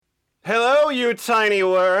Hello, you tiny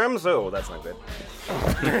worms. Oh, that's not good.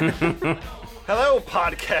 Hello,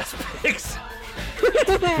 podcast pigs. It's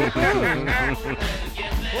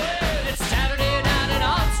Saturday night and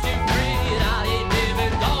I'm still free, and I ain't never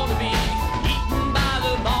gonna be eaten by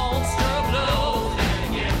the monster of love.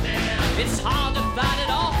 It's hard to fight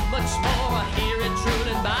it off much more. I hear it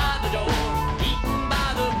drooling by the door, eaten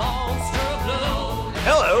by the monster of love.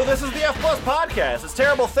 Hello, this is the F Plus Podcast. It's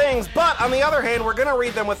terrible things, but on the other hand, we're going to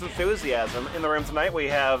read them with enthusiasm. In the room tonight, we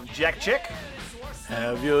have Jack Chick.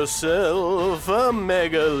 Have yourself a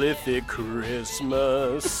megalithic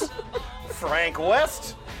Christmas. Frank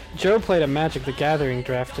West. Joe played a Magic the Gathering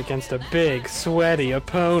draft against a big, sweaty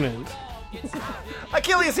opponent.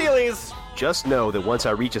 Achilles Heelys. Just know that once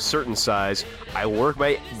I reach a certain size, I work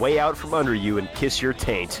my way out from under you and kiss your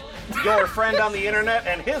taint. Your friend on the internet,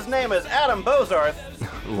 and his name is Adam Bozarth.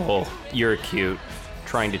 Lol, you're cute.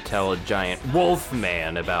 Trying to tell a giant wolf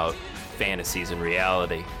man about fantasies and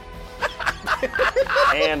reality.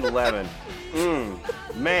 And Lemon.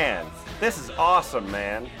 Man, this is awesome,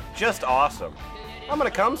 man. Just awesome. I'm gonna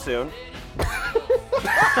come soon.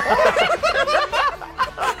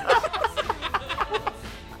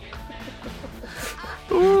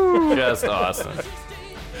 Just awesome.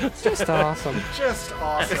 Just awesome. Just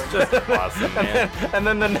awesome. Just awesome, man. And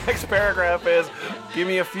then the next paragraph is, give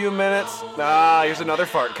me a few minutes. Here's another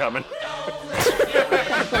fart coming.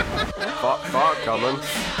 Fart coming.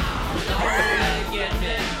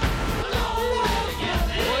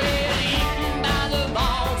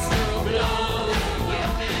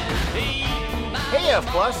 Hey, F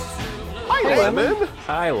Plus. Hi, Lemon.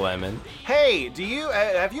 Hi, Lemon. Hey,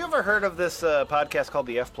 have you ever heard of this podcast called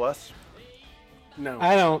the F Plus? No.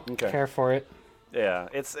 I don't Okay. care for it. Yeah,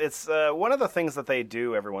 it's one of the things that they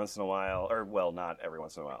do every once in a while, or well, not every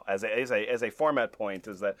once in a while. As a format point,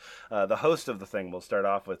 is that the host of the thing will start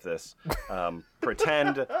off with this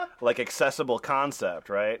pretend like accessible concept,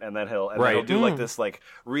 right? And then he'll do like this like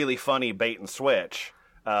really funny bait and switch.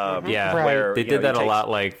 Yeah, Right. where they you know, did that he a takes- lot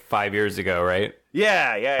like 5 years ago, right?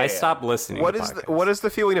 Yeah. I stopped listening What to is podcasts. what is the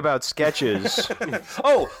feeling about sketches?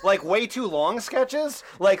 Oh, like way too long sketches?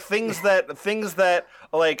 Like things that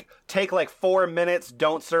like take like 4 minutes,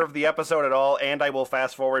 don't serve the episode at all, and I will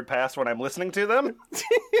fast forward past when I'm listening to them?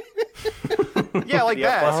 Yeah, like Yeah,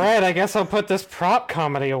 that. plus- All right, I guess I'll put this prop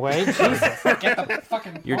comedy away. Jesus, get the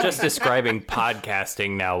fucking. You're just describing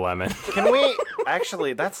podcasting now, Lemon. Can we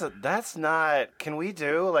actually that's not can we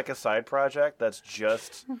do like a side project that's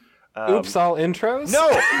just Oops, all intros. No,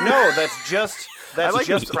 that's just like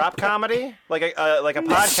just it. prop comedy? Like a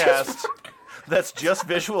podcast that's just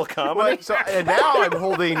visual comedy? What? So, and now I'm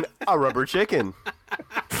holding a rubber chicken.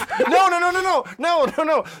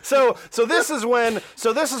 No. So this is when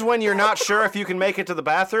you're not sure if you can make it to the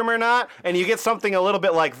bathroom or not, and you get something a little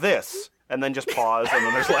bit like this, and then just pause, and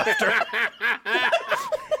then there's laughter.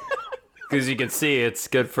 Because you can see it's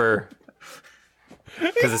good for...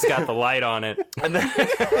 Because it's got the light on it. And then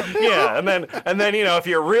yeah, and then you know, if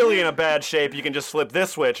you're really in a bad shape, you can just flip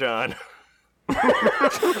this switch on.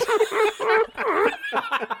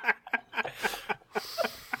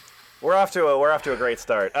 We're off to a great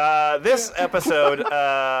start. This episode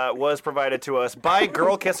was provided to us by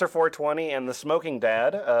Girl Kisser 420 and the Smoking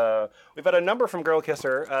Dad. We've had a number from Girl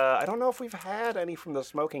Kisser. I don't know if we've had any from the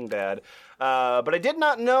Smoking Dad, but I did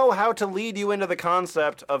not know how to lead you into the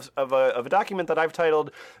concept of a document that I've titled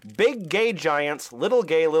 "Big Gay Giants, Little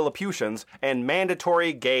Gay Lilliputians, and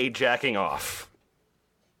Mandatory Gay Jacking Off."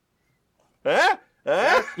 Yeah.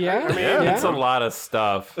 It's a lot of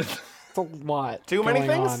stuff. It's a lot. Too many going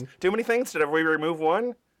things? on. Too many things? Did we remove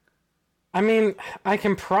one? I mean, I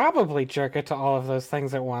can probably jerk it to all of those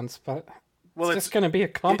things at once, but it's just going to be a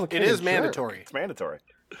complicated. It is jerk. mandatory. It's mandatory.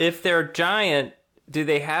 If they're giant, do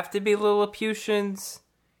they have to be Lilliputians?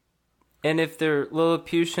 And if they're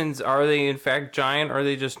Lilliputians, are they in fact giant, or are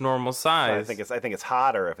they just normal size? I think it's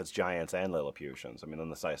hotter if it's giants and Lilliputians. I mean,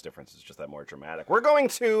 then the size difference is just that more dramatic. We're going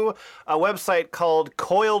to a website called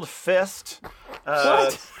Coiled Fist.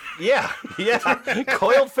 What? Yeah,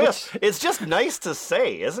 Coiled Fist. It's just nice to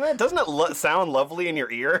say, isn't it? Doesn't it sound lovely in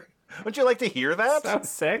your ear? Would you like to hear that? Sounds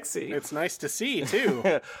sexy. It's nice to see, too.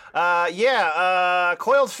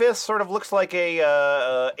 Coiled Fist sort of looks like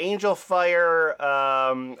a Angel Fire,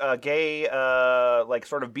 a gay, like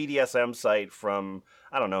sort of BDSM site from,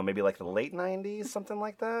 I don't know, maybe like the late 90s, something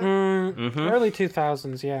like that? Early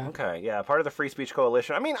 2000s, yeah. Okay, yeah, part of the Free Speech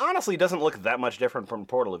Coalition. I mean, honestly, it doesn't look that much different from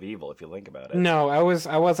Portal of Evil, if you think about it. No, I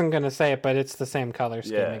wasn't going to say it, but it's the same color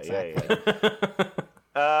scheme, Yeah, exactly. yeah.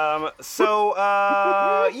 I'm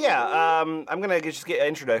gonna just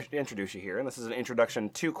introduce you here, and this is an introduction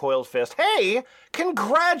to Coiled Fist. Hey,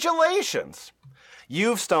 congratulations!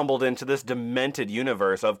 You've stumbled into this demented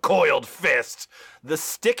universe of Coiled Fist, the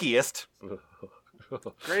stickiest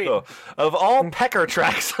Great. of all pecker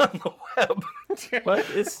tracks on the web.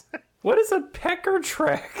 What is a pecker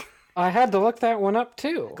track? I had to look that one up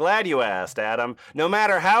too. Glad you asked, Adam. No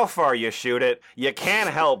matter how far you shoot it, you can't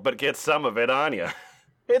help but get some of it on you.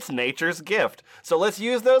 It's nature's gift. So let's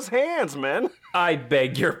use those hands, men. I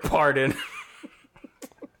beg your pardon.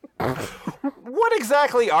 What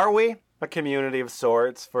exactly are we? A community of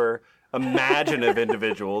sorts for imaginative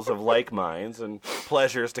individuals of like minds and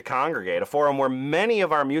pleasures to congregate. A forum where many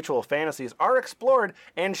of our mutual fantasies are explored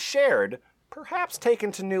and shared, perhaps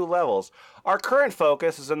taken to new levels. Our current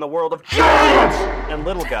focus is in the world of giants and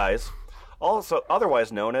little guys, also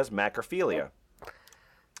otherwise known as macrophilia.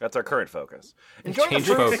 That's our current focus. Change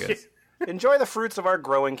focus. Enjoy the fruits of our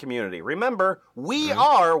growing community. Remember, we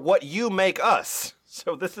are what you make us.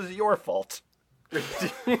 So this is your fault.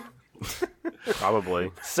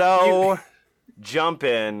 Probably. So jump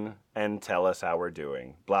in and tell us how we're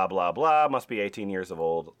doing. Blah, blah, blah. Must be 18 years of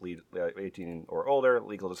old, 18 or older,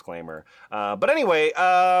 legal disclaimer. But anyway,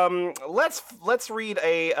 let's read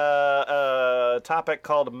a topic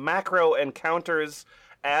called Macro Encounters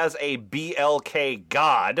as a BLK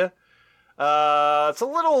God. It's a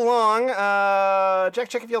little long.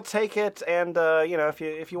 Check if you'll take it, and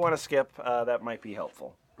if you want to skip, that might be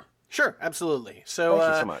helpful. Sure, absolutely. So,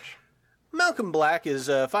 Thank you so much. Malcolm Black is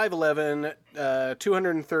 5'11",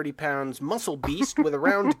 230 pounds, muscle beast with a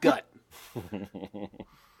round gut.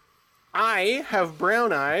 I have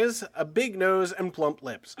brown eyes, a big nose, and plump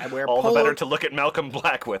lips. I wear All the better to look at Malcolm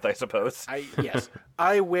Black with, I suppose. Yes.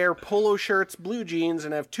 I wear polo shirts, blue jeans,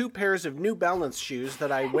 and have 2 pairs of New Balance shoes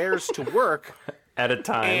that I wears to work. At a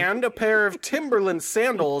time. And a pair of Timberland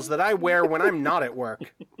sandals that I wear when I'm not at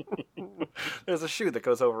work. There's a shoe that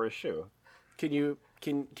goes over his shoe. Can you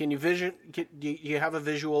vision? Do you have a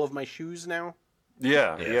visual of my shoes now?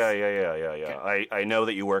 Yeah, Yes. yeah. Okay. I know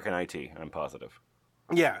that you work in IT. I'm positive.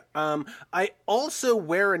 Yeah. I also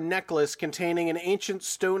wear a necklace containing an ancient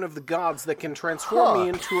stone of the gods that can transform me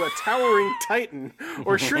into a towering titan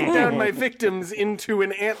or shrink down my victims into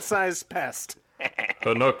an ant-sized pest.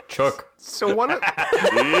 Canuck Chuck. So one of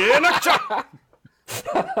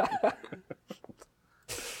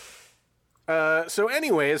So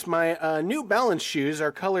anyways, my New Balance shoes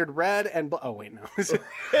are colored red and oh wait, no.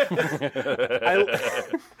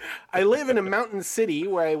 I live in a mountain city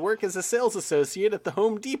where I work as a sales associate at the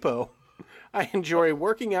Home Depot. I enjoy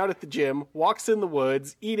working out at the gym, walks in the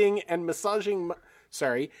woods, eating and messaging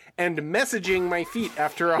my feet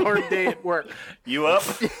after a hard day at work. You up?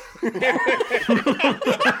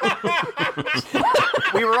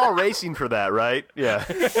 we were all racing for that, right? Yeah.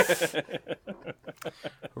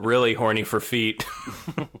 Really horny for feet.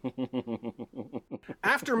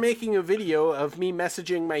 After making a video of me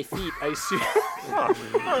messaging my feet, I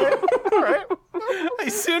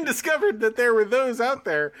soon discovered that there were those out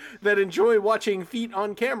there that enjoy watching feet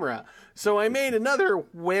on camera. So I made another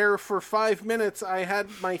where for 5 minutes I had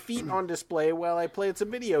my feet on display while I played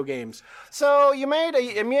some video games. So you made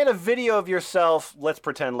a video of yourself. Let's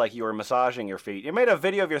pretend like you were massaging your feet. You made a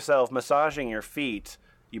video of yourself massaging your feet.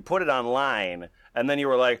 You put it online, and then you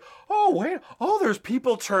were like, "Oh wait, there's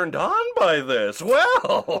people turned on by this."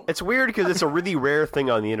 Well, It's weird because it's a really rare thing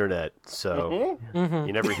on the internet, so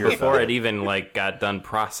you never hear Before about it even got done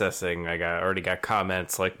processing, I already got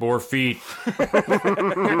comments like more feet.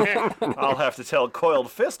 I'll have to tell Coiled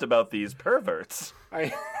Fist about these perverts.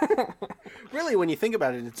 Really, when you think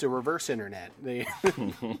about it, it's a reverse internet.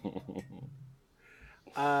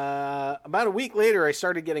 About a week later, I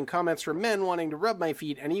started getting comments from men wanting to rub my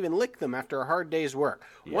feet and even lick them after a hard day's work.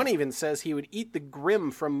 Yeah. One even says he would eat the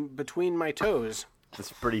grim from between my toes.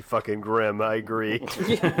 It's pretty fucking grim, I agree.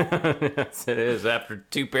 Yes, it is. After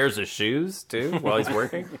 2 pairs of shoes, too, while he's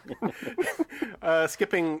working.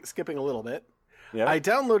 Skipping a little bit. Yeah. I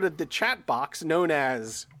downloaded the chat box known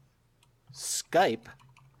as Skype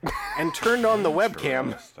and turned on the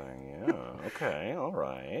webcam. Yeah, okay, all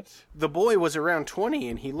right. The boy was around 20,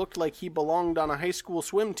 and he looked like he belonged on a high school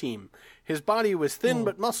swim team. His body was thin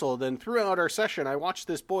but muscled, and throughout our session, I watched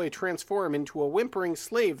this boy transform into a whimpering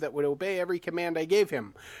slave that would obey every command I gave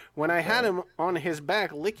him. When I had him on his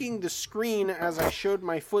back, licking the screen as I showed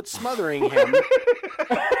my foot smothering him...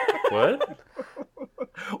 What?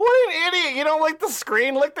 What an idiot! You don't lick the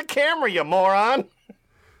screen, lick the camera, you moron!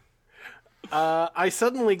 I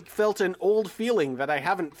suddenly felt an old feeling that I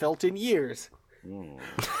haven't felt in years.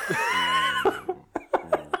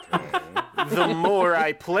 The more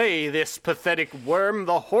I play this pathetic worm,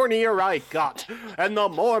 the hornier I got, and the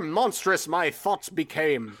more monstrous my thoughts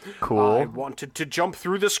became. Cool. I wanted to jump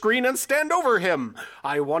through the screen and stand over him.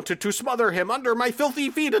 I wanted to smother him under my filthy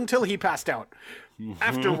feet until he passed out.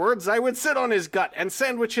 Afterwards, I would sit on his gut and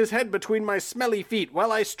sandwich his head between my smelly feet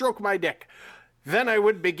while I stroke my dick. Then I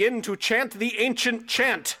would begin to chant the ancient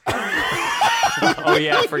chant. Oh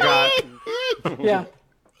yeah, I forgot. Yeah.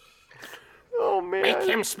 Oh, man. Make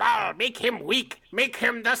him small, make him weak, make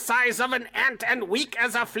him the size of an ant and weak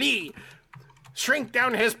as a flea. Shrink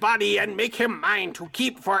down his body and make him mine to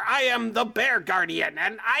keep, for I am the bear guardian,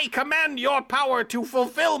 and I command your power to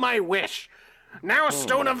fulfill my wish. Now,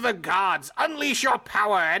 Stone of the Gods, unleash your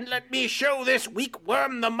power, and let me show this weak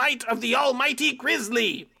worm the might of the almighty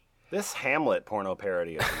grizzly. This Hamlet porno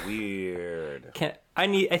parody is weird.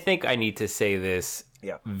 I think I need to say this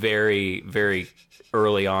Yeah. very, very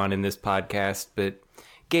early on in this podcast, but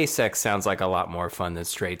gay sex sounds like a lot more fun than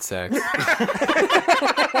straight sex.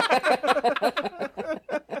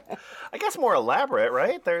 I guess more elaborate,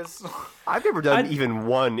 right? There's I've never done even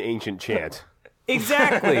one ancient chant.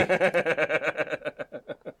 Exactly.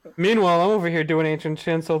 Meanwhile, I'm over here doing ancient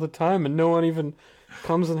chants all the time, and no one even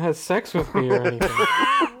comes and has sex with me or anything.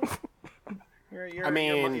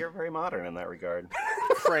 you're very modern in that regard.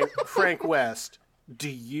 Frank West, do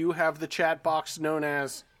you have the chat box known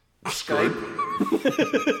as Skype?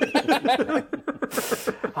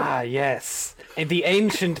 Ah, yes. And the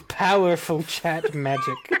ancient, powerful chat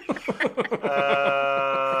magic.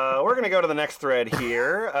 We're going to go to the next thread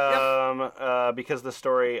here because the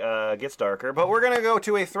story gets darker. But we're going to go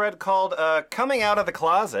to a thread called Coming Out of the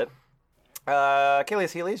Closet.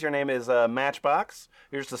 Achilles Healy's, your name is Matchbox.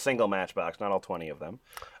 You're just a single Matchbox, not all 20 of them.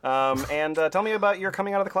 And tell me about your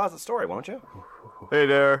coming out of the closet story, won't you? Hey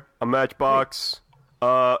there, I'm Matchbox.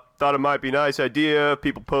 Thought it might be a nice idea.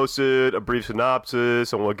 People posted a brief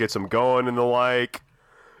synopsis and we'll get some going and the like.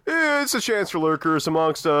 It's a chance for lurkers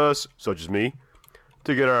amongst us, such as me,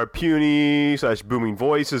 to get our puny/booming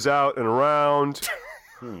voices out and around.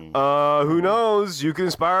 Who knows? You can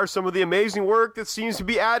inspire some of the amazing work that seems to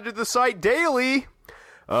be added to the site daily.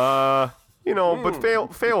 But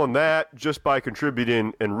failing that, just by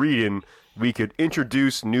contributing and reading, we could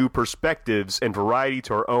introduce new perspectives and variety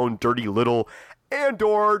to our own dirty little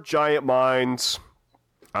and/or giant minds.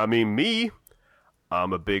 I mean,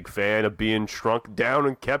 I'm a big fan of being shrunk down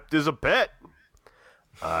and kept as a pet.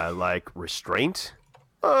 I like restraint.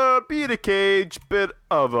 Be it a cage, bit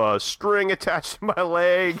of a string attached to my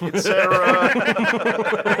leg, etc.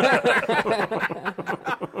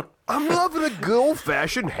 I'm loving a good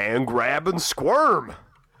old-fashioned hand grab and squirm.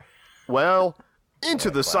 Well,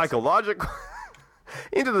 into the psychological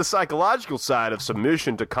side of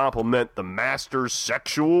submission to complement the master's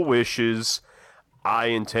sexual wishes. I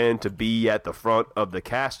intend to be at the front of the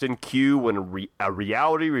casting queue when a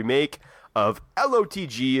reality remake of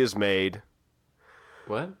LOTG is made.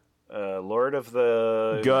 What? Lord of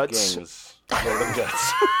the Guts. Gangs. Lord of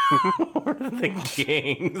Guts. Lord of the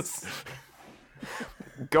Gangs.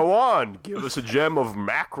 Go on, give us a gem of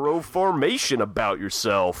macro formation about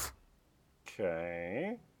yourself.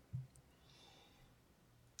 Okay.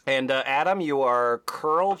 And Adam, you are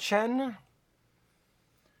Curlchen?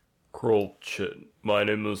 Curlchen. My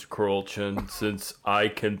name is Curlchen. Since I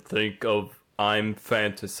can think of, I'm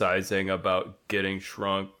fantasizing about getting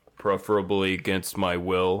shrunk, preferably against my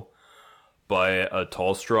will, by a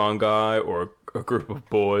tall, strong guy or a group of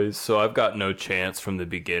boys. So I've got no chance from the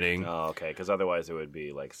beginning. Oh, okay, because otherwise it would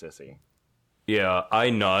be like Sissy. Yeah, I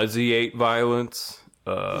nauseate violence.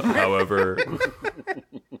 However,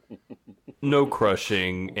 no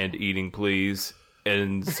crushing and eating, please.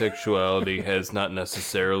 And sexuality has not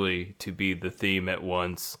necessarily to be the theme at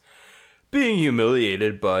once. Being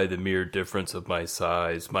humiliated by the mere difference of my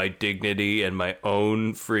size, my dignity, and my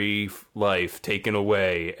own free life taken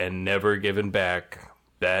away and never given back.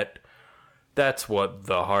 That's what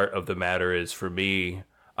the heart of the matter is for me.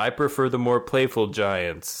 I prefer the more playful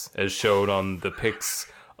giants, as shown on the pics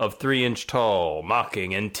of 3-inch tall,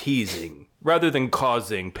 mocking and teasing, rather than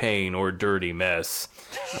causing pain or dirty mess.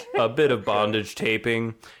 A bit of bondage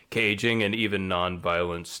taping, caging, and even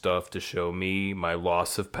non-violent stuff to show me my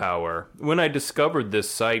loss of power. When I discovered this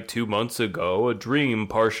site 2 months ago, a dream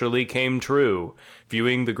partially came true.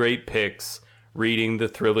 Viewing the great pics, reading the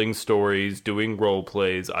thrilling stories, doing role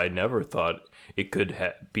plays, I never thought it could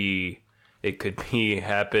happen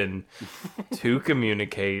to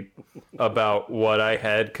communicate about what I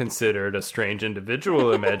had considered a strange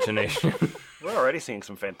individual imagination. We're already seeing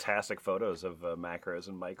some fantastic photos of macros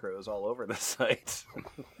and micros all over the site.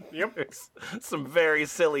 Yep. There's some very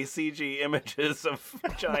silly CG images of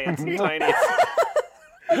giants and tinies.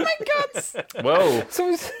 My guts. Whoa,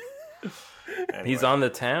 So he's on the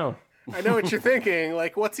town. I know what you're thinking.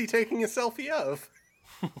 Like, what's he taking a selfie of?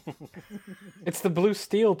 it's the Blue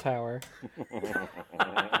Steel Tower.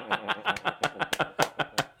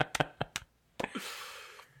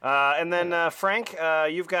 And then, Frank,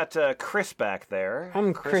 you've got Chris back there.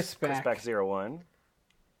 I'm Chris back. Chris back 01.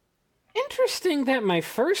 Interesting that my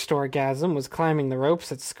first orgasm was climbing the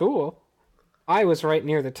ropes at school. I was right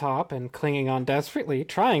near the top and clinging on desperately,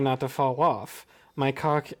 trying not to fall off. My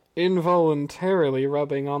cock involuntarily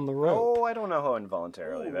rubbing on the rope. Oh, I don't know how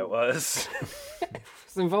involuntarily that was.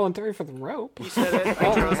 It's involuntary for the rope. He said it.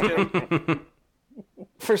 I trust him.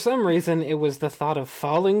 For some reason, it was the thought of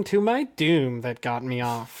falling to my doom that got me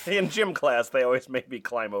off. In gym class, they always made me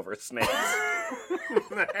climb over snakes.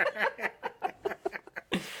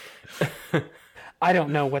 I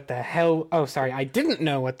don't know what the hell... Oh, sorry, I didn't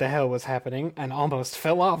know what the hell was happening and almost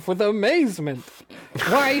fell off with amazement.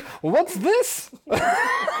 Why, what's this?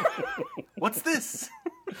 What's this?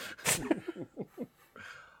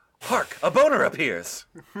 Hark, a boner appears.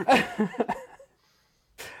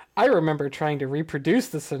 I remember trying to reproduce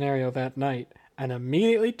the scenario that night and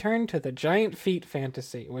immediately turned to the giant feet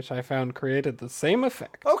fantasy, which I found created the same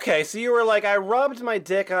effect. Okay, so you were like, I rubbed my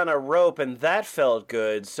dick on a rope and that felt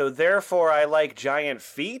good, so therefore I like giant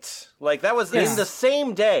feet? Like, that was in the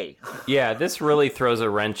same day. Yeah, this really throws a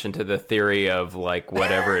wrench into the theory of, like,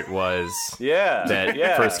 whatever it was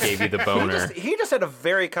that first gave you the boner. He just had a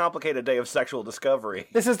very complicated day of sexual discovery.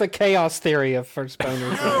 This is the chaos theory of first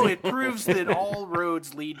boners. No, it proves that all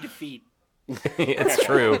roads lead to feet. It's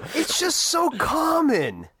true. It's just so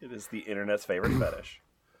common. It is the internet's favorite fetish.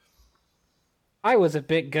 I was a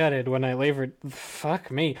bit gutted when I later...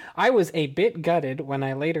 Fuck me. I was a bit gutted when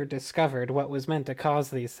I later discovered what was meant to cause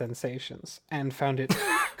these sensations, and found it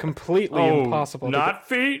completely impossible Not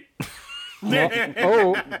feet?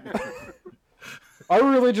 Oh. I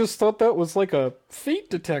really just thought that was like a feet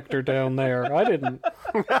detector down there. I didn't...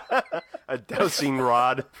 A dowsing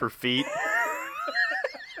rod for feet.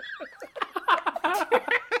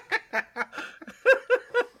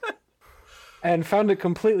 And found it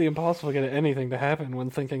completely impossible to get anything to happen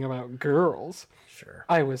when thinking about girls. Sure.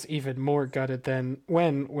 I was even more gutted than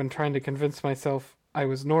when trying to convince myself I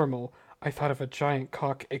was normal, I thought of a giant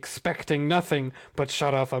cock expecting nothing but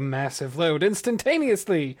shut off a massive load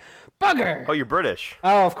instantaneously. Bugger! Oh, you're British.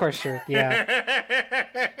 Oh, of course, sure.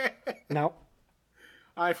 Yeah. No.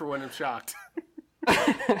 I, for one, am shocked.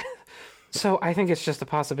 So I think it's just the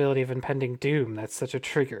possibility of impending doom that's such a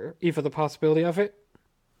trigger. Even the possibility of it.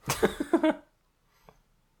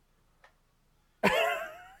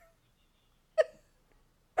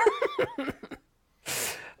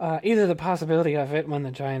 Either the possibility of it when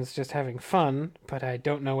the giant's just having fun, but I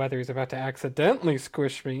don't know whether he's about to accidentally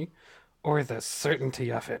squish me, or the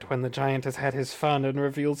certainty of it when the giant has had his fun and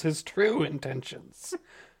reveals his true intentions.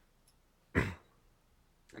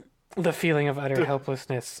 The feeling of utter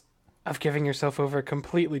helplessness, of giving yourself over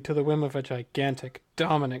completely to the whim of a gigantic,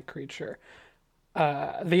 dominant creature.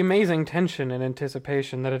 The amazing tension and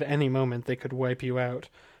anticipation that at any moment they could wipe you out.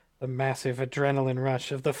 The massive adrenaline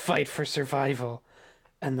rush of the fight for survival.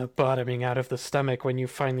 And the bottoming out of the stomach when you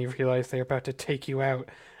finally realize they're about to take you out.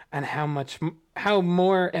 And how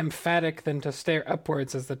more emphatic than to stare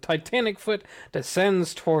upwards as the Titanic foot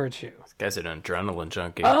descends towards you. This guy's an adrenaline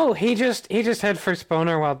junkie. Oh, he just had first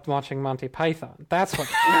boner while watching Monty Python. That's what.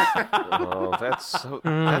 Oh,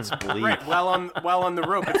 that's bleak. Right, while on the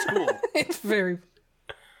rope at school. It's very.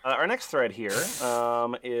 Our next thread here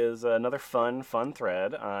is another fun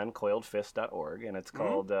thread on coiledfist.org, and it's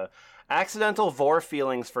called Accidental Vor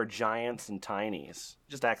Feelings for Giants and Tinies.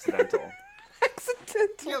 Just accidental.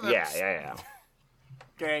 Accidental. Yeah.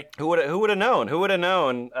 Okay. Who would have known? Who would have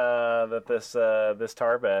known that this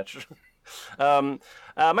tar batch? My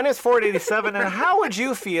name is Ford87, and how would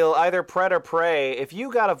you feel, either pret or pray, if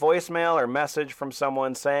you got a voicemail or message from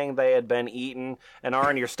someone saying they had been eaten and are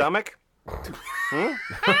in your stomach? I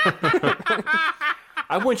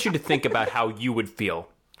want you to think about how you would feel.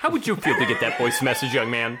 How would you feel to get that voice message,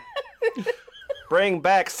 young man? Bring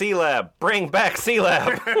back C-Lab. Bring back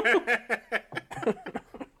C-Lab.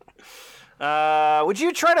 Would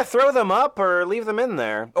you try to throw them up or leave them in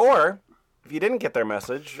there? Or, if you didn't get their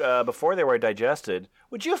message before they were digested,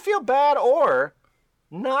 would you feel bad or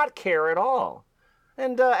not care at all?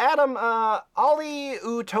 And Adam, Ollie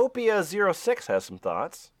Utopia06 has some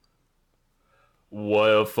thoughts. What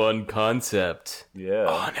a fun concept. Yeah.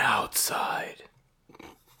 On outside.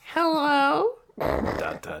 Hello. ...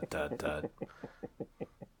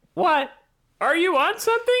 What? Are you on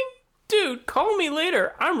something? Dude, call me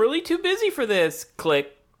later. I'm really too busy for this.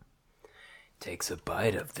 Click. Takes a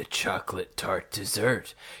bite of the chocolate tart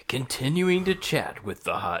dessert, continuing to chat with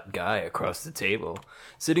the hot guy across the table,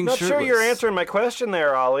 sitting Not shirtless. sure you're answering my question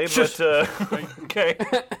there, Ollie, but okay.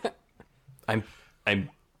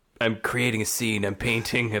 I'm creating a scene. I'm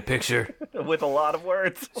painting a picture. With a lot of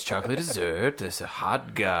words. It's chocolate dessert. There's a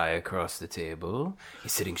hot guy across the table.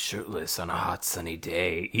 He's sitting shirtless on a hot sunny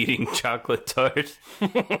day, eating chocolate tart.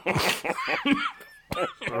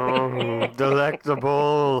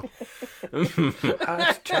 Delectable.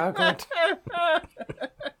 Hot chocolate.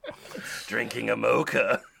 Drinking a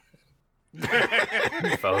mocha.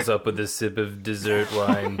 Follows up with a sip of dessert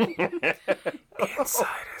wine.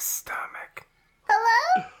 Inside his stomach.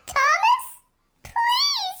 Hello? Thomas?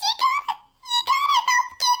 Please, you gotta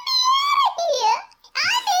get me out of here.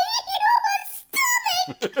 I'm in your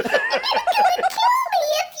stomach. You would kill me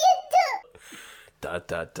if you do. ...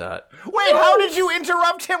 Wait, how did you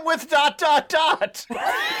interrupt him with ...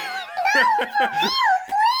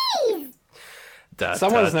 Please.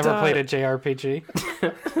 Someone's never played a JRPG.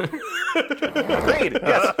 Agreed.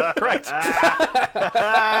 Yes, correct.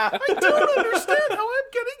 I don't understand how I'm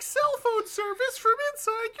getting cell phone service from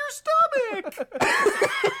inside your stomach.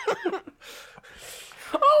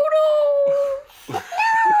 Oh no!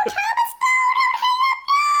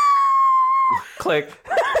 Click.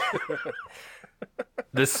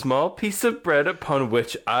 The small piece of bread upon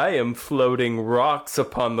which I am floating rocks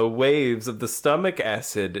upon the waves of the stomach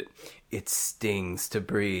acid. It stings to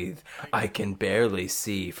breathe. I can barely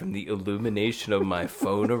see from the illumination of my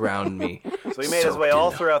phone around me. So he made his way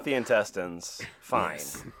all throughout the intestines. Fine.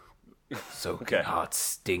 Soaked in hot,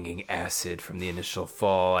 stinging acid from the initial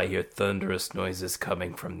fall. I hear thunderous noises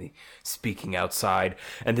coming from the speaking outside,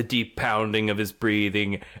 and the deep pounding of his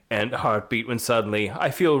breathing and heartbeat when suddenly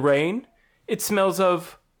I feel rain. It smells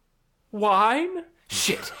of... wine?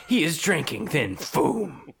 Shit, he is drinking, then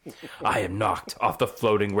boom. I am knocked off the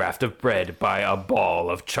floating raft of bread by a ball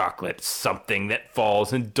of chocolate, something that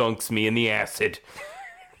falls and dunks me in the acid. ...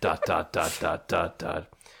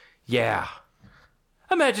 Yeah.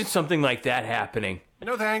 Imagine something like that happening.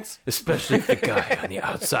 No thanks. Especially if the guy on the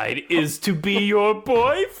outside is to be your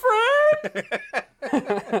boyfriend.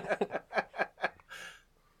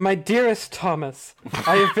 My dearest Thomas,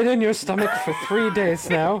 I have been in your stomach for 3 days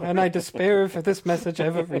now, and I despair for this message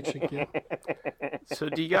ever reaching you. So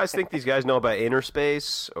do you guys think these guys know about inner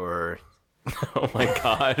space, or... Oh my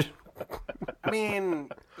god. I mean,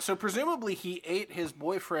 so presumably he ate his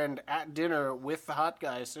boyfriend at dinner with the hot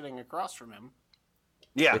guy sitting across from him.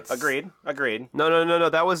 Yeah, agreed. No.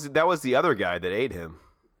 That was the other guy that ate him.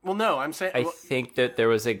 Well, no, I'm saying... I think that there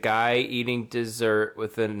was a guy eating dessert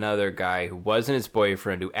with another guy who wasn't his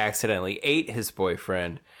boyfriend, who accidentally ate his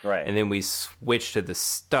boyfriend. Right. And then we switched to the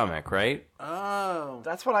stomach, right? Oh.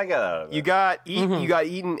 That's what I got out of it. You got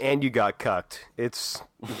eaten, and you got cucked. It's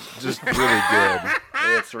just really good.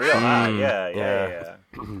 It's real hot. Yeah.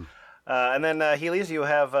 And then, Heelys, you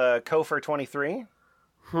have Kofor 23.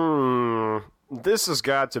 This has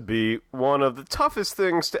got to be one of the toughest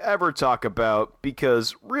things to ever talk about,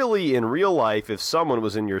 because really, in real life, if someone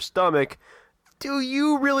was in your stomach, do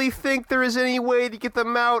you really think there is any way to get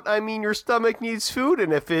them out? I mean, your stomach needs food,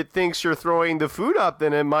 and if it thinks you're throwing the food up,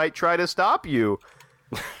 then it might try to stop you.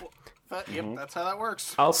 Yep, that's how that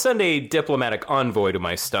works. I'll send a diplomatic envoy to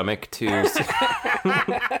my stomach to...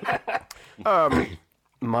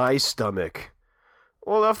 My stomach.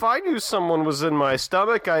 Well, if I knew someone was in my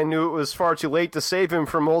stomach, I knew it was far too late to save him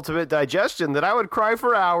from ultimate digestion, that I would cry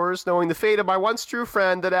for hours, knowing the fate of my once true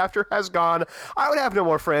friend that after has gone, I would have no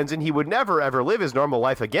more friends, and he would never, ever live his normal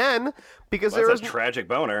life again, because Well, that's a tragic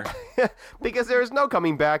boner. because there is no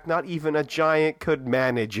coming back, not even a giant could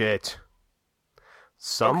manage it.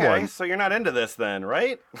 Okay, so you're not into this then,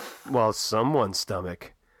 right? Well, someone's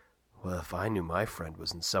stomach. Well, if I knew my friend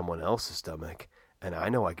was in someone else's stomach, and I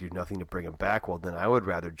know I could do nothing to bring him back, well, then I would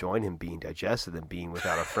rather join him being digested than being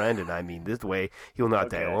without a friend. And I mean, this way, he will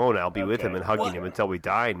not die alone. I'll be with him and hugging him until we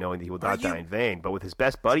die, knowing that he will not die in vain. But with his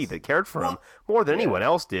best buddy that cared for him more than anyone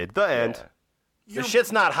else did. The end. The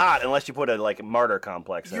shit's not hot unless you put a martyr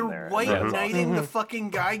complex in there. You're white knighting the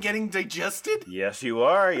fucking guy getting digested? Yes, you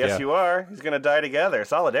are. Yes, you are. He's gonna die together.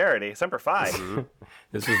 Solidarity. Semper Fi.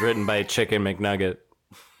 This was written by Chicken McNugget.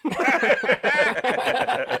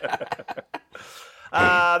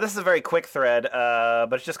 This is a very quick thread,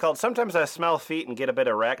 but it's just called "Sometimes I Smell Feet and Get a Bit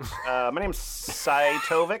Erect." My name's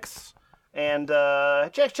Cytovix, and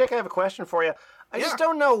Chick, I have a question for you. I just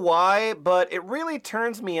don't know why, but it really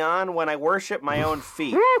turns me on when I worship my own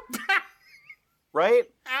feet. Right?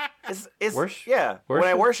 Yeah. When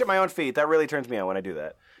I worship my own feet, that really turns me on when I do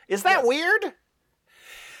that. Is that weird?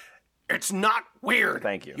 It's not weird.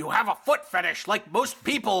 Thank you. You have a foot fetish like most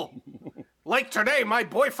people. Like today, my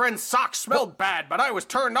boyfriend's socks smelled bad, but I was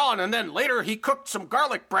turned on, and then later he cooked some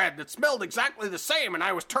garlic bread that smelled exactly the same, and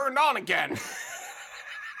I was turned on again.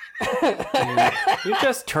 You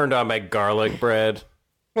just turned on my garlic bread.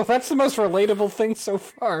 Well, that's the most relatable thing so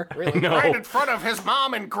far. Really. No. Right in front of his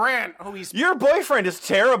mom and Grant. Oh, he's... Your boyfriend is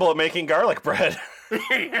terrible at making garlic bread.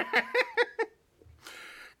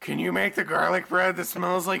 Can you make the garlic bread that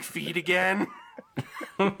smells like feet again?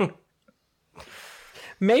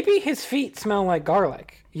 Maybe his feet smell like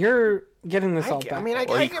garlic. You're getting this all back. I mean,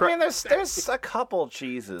 there's a couple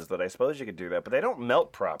cheeses that I suppose you could do that, but they don't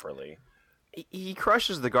melt properly. He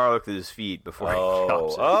crushes the garlic with his feet before he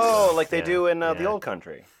chops it. Oh, like they do in the old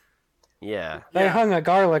country. Yeah. They hung a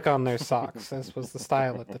garlic on their socks. This was the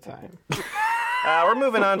style at the time. We're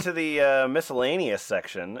moving on to the miscellaneous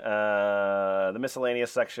section. The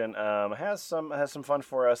miscellaneous section has some fun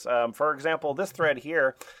for us. For example, this thread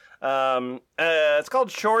here, it's called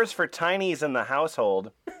 "Chores for Tinies in the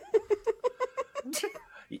Household."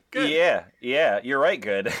 Yeah, you're right.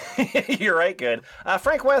 Good, you're right. Good.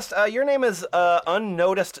 Frank West, your name is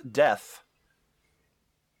Unnoticed Death.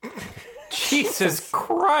 Jesus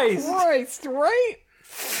Christ! Right?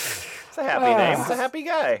 It's a happy name. It's a happy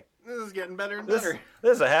guy. This is getting better and This better.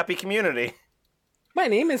 is a happy community. My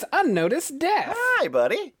name is Unnoticed Death. Hi,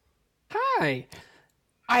 buddy. Hi.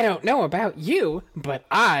 I don't know about you, but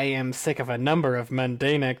I am sick of a number of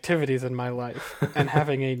mundane activities in my life, and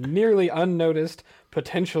having a nearly unnoticed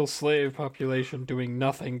potential slave population doing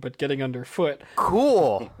nothing but getting underfoot.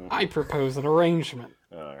 Cool. I propose an arrangement.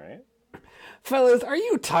 All right. Fellas, are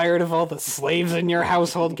you tired of all the slaves in your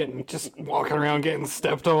household just walking around getting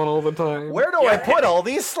stepped on all the time? Where do I put all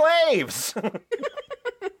these slaves?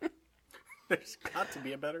 There's got to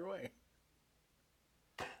be a better way.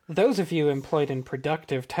 Those of you employed in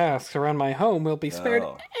productive tasks around my home will be spared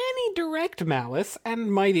Oh. any direct malice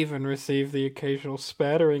and might even receive the occasional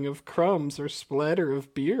spattering of crumbs or splatter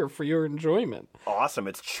of beer for your enjoyment. Awesome.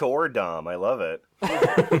 It's Chore Dom. I love it.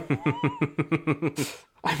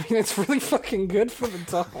 I mean, it's really fucking good for the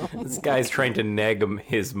dog. This guy's trying to nag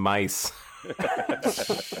his mice.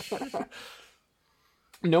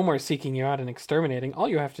 No more seeking you out and exterminating. All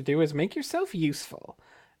you have to do is make yourself useful.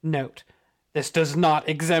 Note, this does not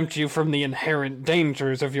exempt you from the inherent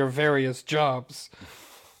dangers of your various jobs.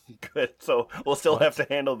 Good. So we'll still have to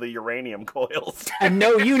handle the uranium coils. And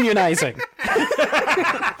no unionizing.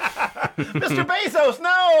 Mr. Bezos,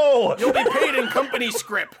 no! You'll be paid in company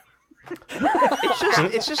script.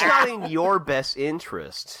 It's just not in your best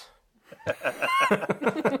interest.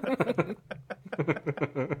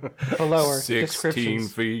 Below are 16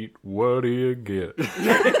 descriptions. feet, what do you get?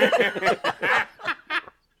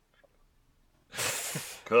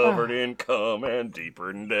 Covered in cum and deeper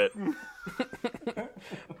in debt.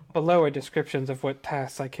 Below are descriptions of what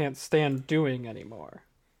tasks I can't stand doing anymore.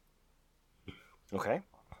 Okay.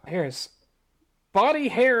 Here's body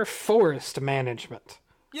hair forest management.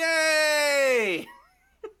 Yay!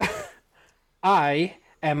 I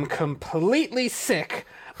am completely sick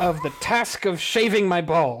of the task of shaving my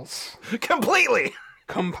balls. Completely!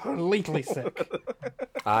 Completely sick.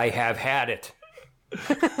 I have had it.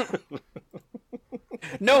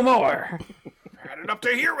 No more. Had it up to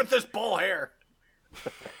here with this bull hair.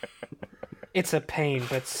 It's a pain,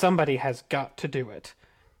 but somebody has got to do it.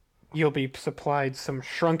 You'll be supplied some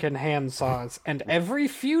shrunken hand saws, and every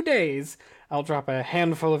few days, I'll drop a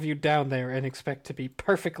handful of you down there and expect to be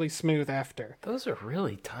perfectly smooth after. Those are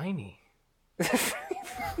really tiny.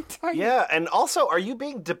 Yeah, and also, are you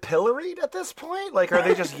being depillaried at this point? Like, are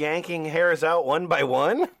they just yanking hairs out one by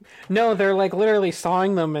one? No, they're like literally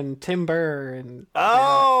sawing them in timber and...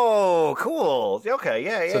 Oh, cool. Okay,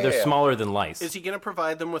 yeah. So they're smaller than lice. Is he going to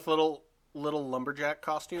provide them with little lumberjack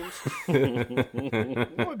costumes?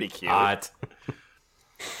 That would be cute. Hot.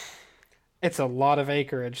 It's a lot of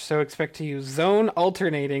acreage, so expect to use zone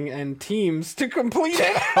alternating and teams to complete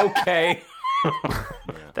it. Okay.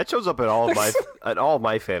 That shows up in all of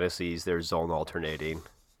my fantasies. There's zone alternating.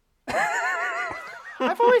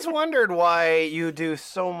 I've always wondered why you do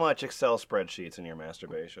so much Excel spreadsheets in your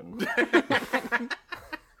masturbation.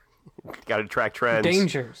 Got to track trends.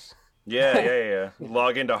 Dangers. Yeah.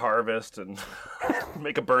 Log into Harvest and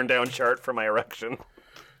make a burn down chart for my erection.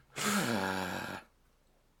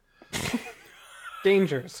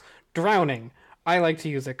 Dangers. Drowning. I like to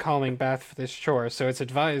use a calming bath for this chore, so it's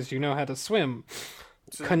advised you know how to swim.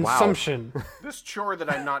 Consumption. This chore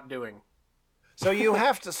that I'm not doing. So you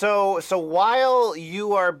have to. So while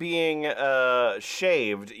you are being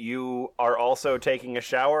shaved, you are also taking a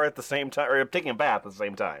shower at the same time, or taking a bath at the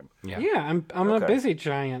same time. Yeah, I'm a busy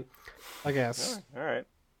giant, I guess. All right,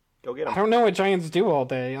 go get I him. don't know what giants do all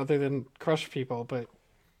day other than crush people, but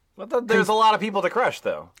Well, there's a lot of people to crush,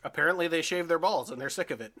 though. Apparently they shave their balls and they're sick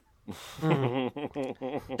of it.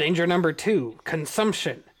 danger number 2,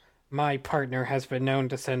 consumption. My partner has been known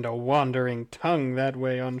to send a wandering tongue that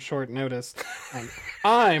way on short notice, and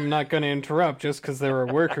I'm not going to interrupt just because there are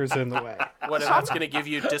workers in the way. What, that's going to give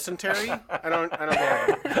you dysentery? I don't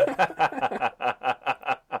get it.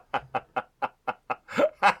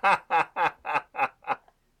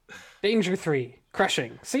 Danger 3,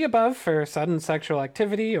 crushing. See above for sudden sexual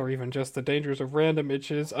activity or even just the dangers of random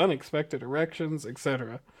itches, unexpected erections,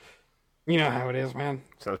 etc. You know how it is, man.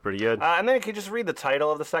 Sounds pretty good. And then can you just read the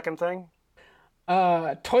title of the second thing?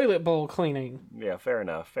 Toilet bowl cleaning. Yeah, fair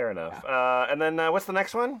enough. And then what's the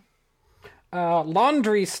next one?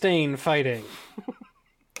 Laundry stain fighting.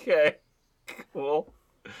 Okay, cool.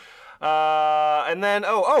 And then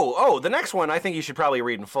the next one I think you should probably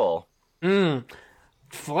read in full.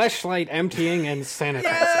 Fleshlight emptying and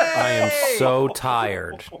sanitizing. I am so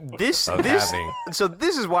tired. This having- so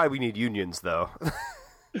this is why we need unions, though.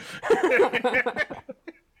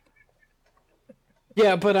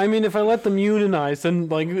 Yeah, but I mean, if I let them unionize, then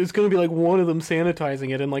like it's gonna be like one of them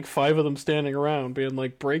sanitizing it and like 5 of them standing around being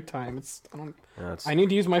like break time. I need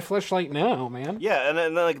to use my fleshlight now, man. Yeah, and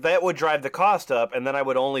then like that would drive the cost up, and then I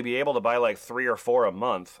would only be able to buy like 3 or 4 a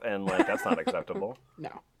month, and like that's not acceptable.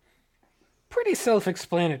 No. Pretty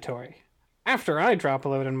self-explanatory. After I drop a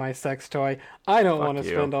load in my sex toy, I don't want to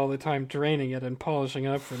you. spend all the time draining it and polishing it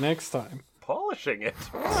up for next time. Polishing it.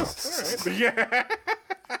 Yeah.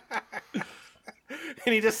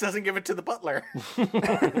 And he just doesn't give it to the butler.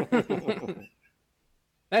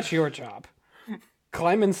 That's your job.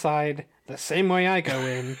 Climb inside the same way I go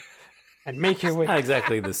in, and make your way. Not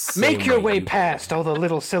exactly the same. Make your way you- past all the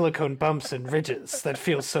little silicone bumps and ridges that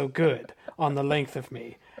feel so good on the length of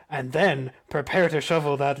me, and then prepare to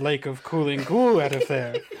shovel that lake of cooling goo out of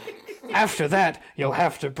there. After that, you'll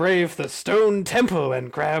have to brave the stone temple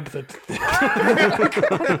and grab the...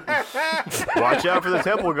 Watch out for the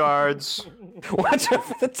temple guards. Watch out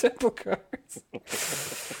for the temple guards.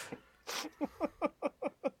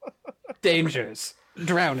 Dangers.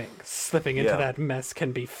 Drowning. Slipping into Yeah. that mess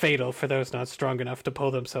can be fatal for those not strong enough to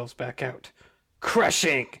pull themselves back out.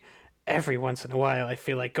 Crushing. Every once in a while, I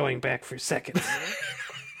feel like going back for seconds.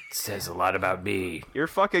 Says a lot about me. You're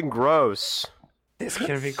fucking gross. This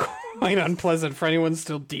can be quite unpleasant for anyone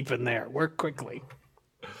still deep in there. Work quickly.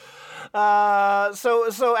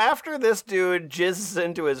 So after this dude jizzes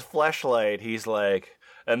into his fleshlight, he's like,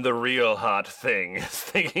 and the real hot thing is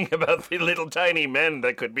thinking about the little tiny men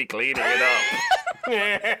that could be cleaning it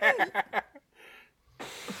up.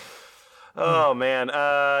 Oh man,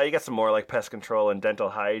 you got some more like pest control and dental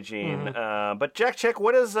hygiene. But Jack Chick,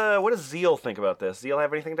 what does Zeal think about this? Zeal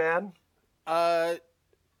have anything to add?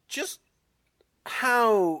 Just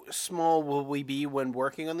how small will we be when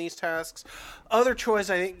working on these tasks? Other choice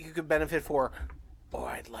I think you could benefit for, or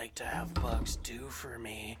I'd like to have bugs do for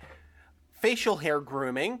me. Facial hair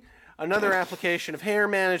grooming. Another application of hair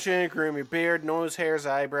management, groom your beard, nose hairs,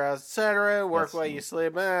 eyebrows, etc. Work while you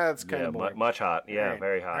sleep. That's kind of boring. Much hot. Yeah, Right,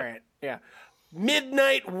 very hot. All right, yeah.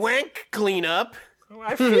 Midnight wank cleanup.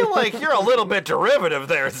 I feel like you're a little bit derivative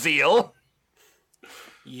there, Zeal.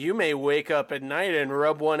 You may wake up at night and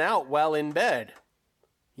rub one out while in bed.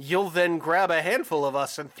 You'll then grab a handful of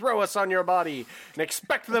us and throw us on your body and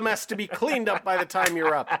expect the mess to be cleaned up by the time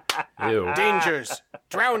you're up. Ew. Dangers.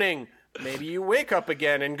 Drowning. Maybe you wake up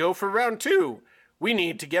again and go for round 2. We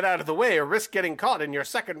need to get out of the way or risk getting caught in your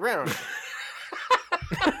second round. Like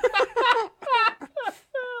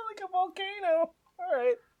a volcano. All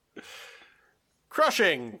right.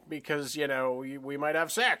 Crushing, because, we might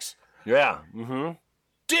have sex. Yeah. Mm-hmm.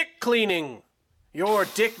 Dick cleaning. Your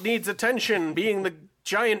dick needs attention, being the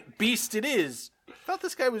giant beast it is. I thought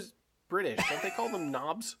this guy was British. Don't they call them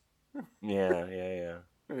knobs? Yeah.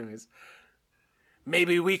 Anyways.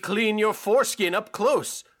 Maybe we clean your foreskin up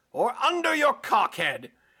close, or under your cockhead.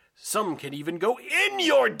 Some can even go in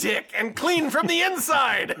your dick and clean from the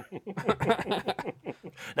inside.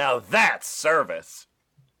 Now that's service.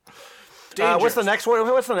 Dangers. What's the next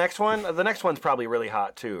one? The next one's probably really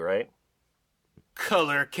hot too, right?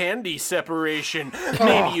 Color candy separation.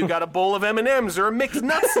 Maybe you got a bowl of M&Ms or a mixed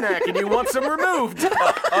nut snack and you want some removed.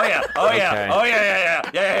 Oh yeah. Okay. Oh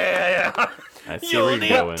yeah. I see You'll where need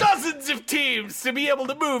you're going. dozens of teams to be able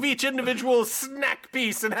to move each individual snack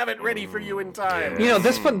piece and have it ready for you in time. You know,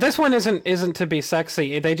 this one isn't to be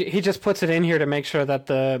sexy. He just puts it in here to make sure that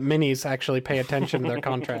the minis actually pay attention to their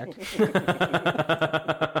contract.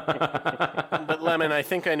 But Lemon, I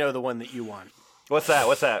think I know the one that you want. What's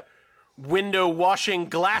that? Window washing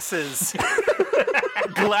glasses.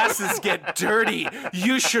 Glasses get dirty.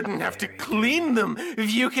 You shouldn't have to clean them.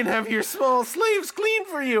 If you can have your small slaves clean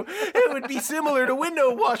for you, it would be similar to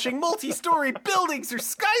window washing multi-story buildings or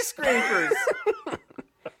skyscrapers.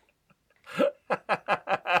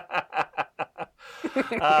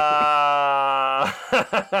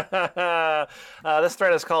 This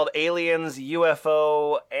thread is called Aliens,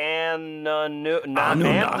 UFO,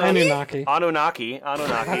 Anunnaki.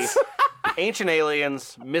 Ancient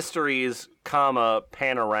Aliens, Mysteries,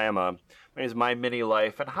 Panorama. My name is My Mini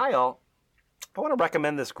Life. And hi, all. I want to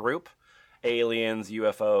recommend this group. Aliens,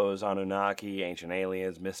 UFOs, Anunnaki, Ancient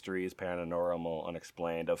Aliens, Mysteries, Paranormal,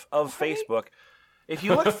 Unexplained of Facebook. If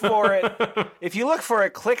you look for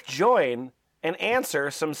it, click join and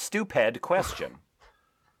answer some stupid question.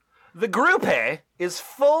 The group is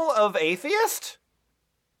full of atheists,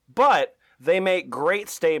 but they make great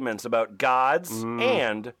statements about gods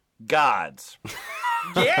and gods.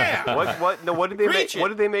 Yeah. What did they make? What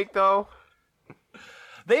did they make though?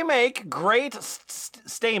 They make great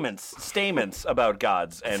statements about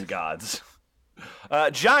gods and gods.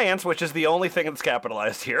 Giants, which is the only thing that's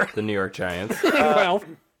capitalized here. The New York Giants. Well,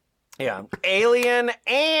 Yeah. Alien,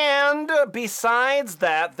 and besides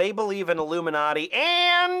that, they believe in Illuminati,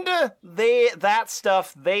 and they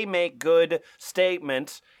make good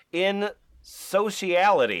statements in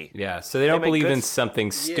sociality. Yeah, so they don't make believe good in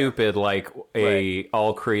something stupid like a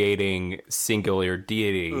all-creating singular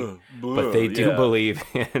deity, but they do believe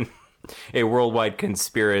in a worldwide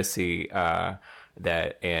conspiracy and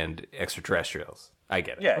extraterrestrials. I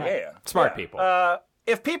get it. Yeah. Smart people.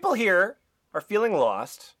 If people here are feeling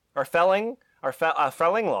lost, are feeling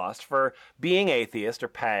lost for being atheist or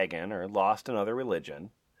pagan or lost in other religion,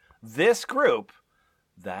 this group,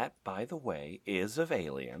 that, by the way, is of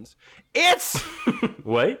aliens, it's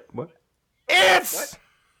Wait, what? It's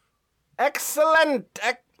excellent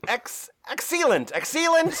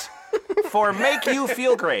for make you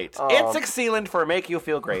feel great. It's excellent for make you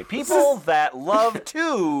feel great. People that love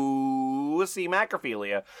to see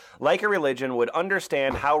macrophilia like a religion would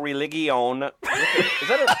understand how religion.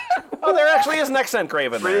 Oh, there actually is an accent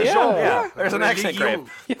grave in there. Yeah, there's an accent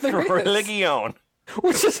grave. there is. Religion.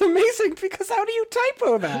 Which is amazing because how do you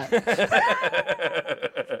typo that?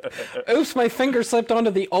 Oops, my finger slipped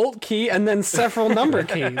onto the Alt key and then several number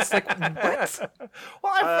keys. Like, what?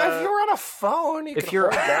 Well, if you're on a phone, you If can you're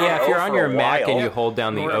hold down if O you're on for your a Mac while. and you hold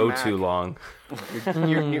down the Or a O Mac. too long,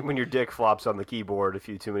 When your dick flops on the keyboard a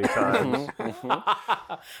few too many times.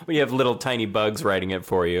 when you have little tiny bugs writing it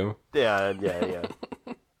for you. yeah.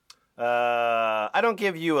 I don't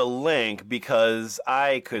give you a link because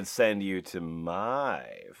I could send you to my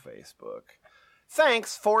Facebook.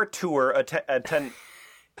 Thanks for tour attentian.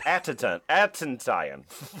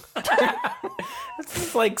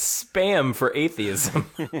 It's like spam for atheism.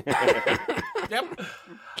 Yep.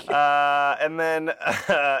 And then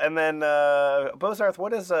Bozarth,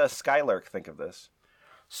 what does Skylark think of this?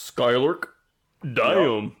 Skylark?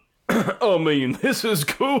 Damn. I mean, this is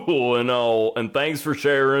cool and all, and thanks for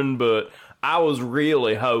sharing, but I was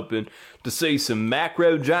really hoping to see some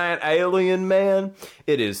macro giant alien, man.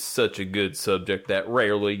 It is such a good subject that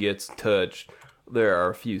rarely gets touched. There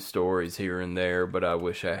are a few stories here and there, but I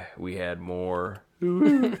wish we had more.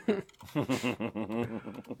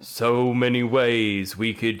 So many ways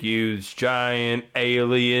we could use giant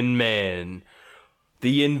alien men.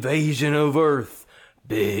 The invasion of Earth.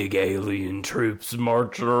 Big alien troops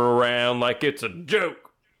marching around like it's a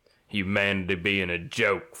joke. Humanity being a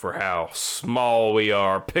joke for how small we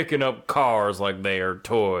are, picking up cars like they are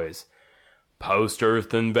toys.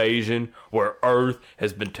 Post-Earth invasion, where Earth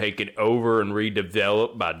has been taken over and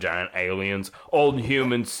redeveloped by giant aliens. Old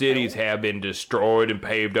human cities have been destroyed and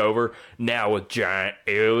paved over. Now with giant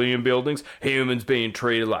alien buildings, humans being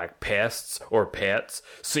treated like pests or pets,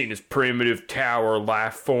 seen as primitive tower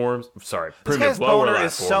life forms. Sorry, This primitive guy's lower boner life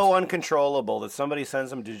is forms. so uncontrollable that somebody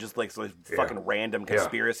sends him to just like some fucking random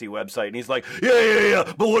conspiracy website, and he's like, yeah.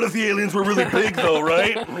 But what if the aliens were really big, though,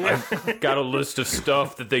 right? Got a list of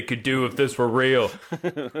stuff that they could do if this were real.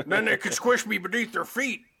 Then they could squish me beneath their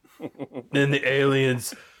feet. Then the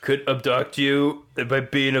aliens could abduct you by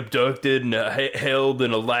being abducted and held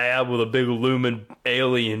in a lab with a big looming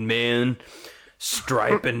alien man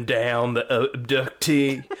striping down the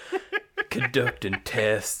abductee, conducting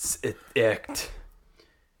tests.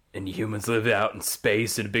 and humans live out in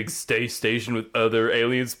space in a big space station with other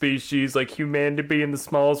alien species, like humanity being the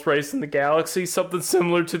smallest race in the galaxy, something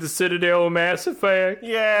similar to the Citadel of Mass Effect.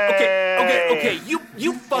 Yay! Okay,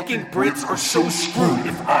 you fucking Brits are so screwed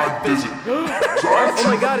if I visit. Oh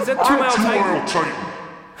my god, is that 2 Mile Titan? Titan.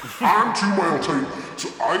 I'm 2 Mile Titan, so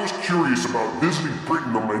I was curious about visiting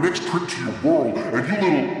Britain on my next trip to your world, and you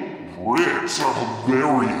little Brits are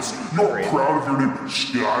hilarious. You're proud of your new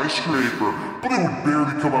skyscraper, but it would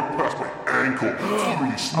barely come up past my ankle. It's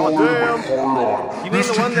literally smaller than my hard-on. You mean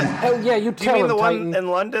the one that... Oh yeah, you Do you tell mean him, the one Titan. in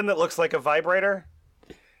London that looks like a vibrator?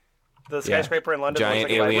 The skyscraper in London Giant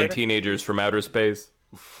that looks like a alien vibrator? teenagers from outer space.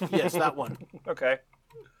 Yes, that one. Okay.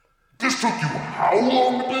 This took you how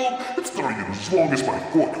long to build? It's not even as long as my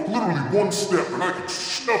foot. Literally one step, and I could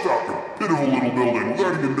snuff out your pitiful little building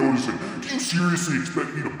without even noticing. Do you seriously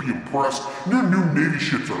expect me to be impressed? Your new Navy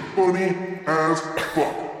ships are funny as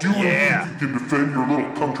fuck. Do you really think you can defend your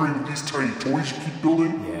little country with these tiny toys you keep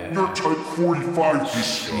building? Your Type 45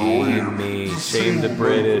 destroyer. Me, is the shame the same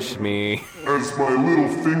British, me. as my little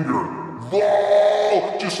finger.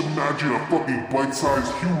 Wow! Just imagine a fucking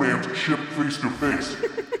bite-sized human ship face to face.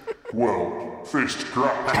 Well, face to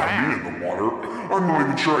crap with me in the water. I'm not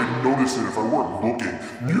even sure I'd notice it if I weren't looking.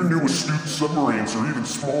 Your new astute submarines are even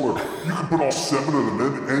smaller. You can put all 7 of them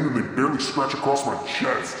end to end and they barely stretch across my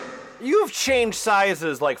chest. You've changed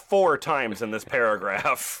sizes like 4 times in this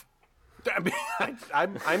paragraph. I mean,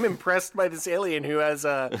 I'm impressed by this alien who has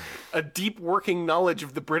a deep working knowledge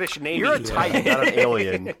of the British Navy. You're a Titan, not an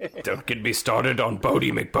alien. Don't get me started on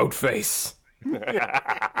Bodie McBoatface.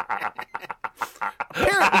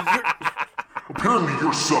 Apparently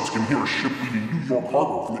your subs can hear a ship leaving New York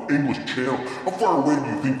Harbor from the English Channel. How far away do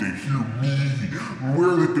you think they hear me? And where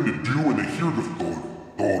are they going to do when they hear the thud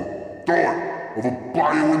of a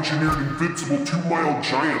bioengineered invincible 2 Mile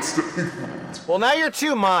giant stepping? Well, now you're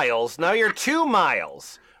 2 miles.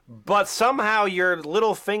 But somehow your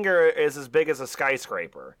little finger is as big as a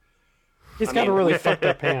skyscraper. He's got a really fucked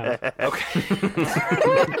up hand.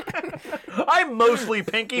 I'm mostly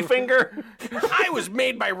pinky finger. I was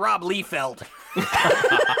made by Rob Liefeld.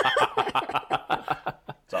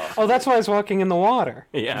 Oh, that's why he's walking in the water.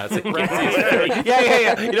 Yeah, it's a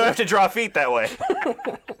Yeah. You don't have to draw feet that way.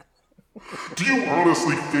 Do you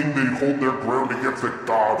honestly think they'd hold their ground against a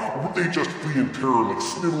god, or would they just flee in terror like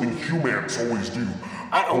sniveling humans always do?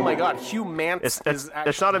 Oh my god, Hugh Mance is actually...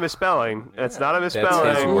 It's not a misspelling. It's not a That's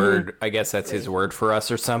misspelling. his word. I guess that's his word for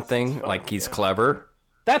us or something. Like he's clever.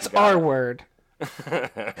 That's our word.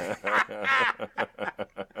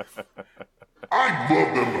 I'd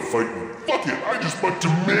love them to fight me. Fuck it, I just might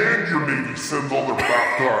demand your Navy sends all their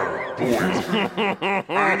baptized boys.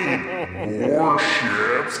 I need more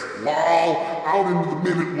ships. Lol, out into the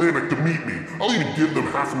mid-Atlantic to meet me. I'll even give them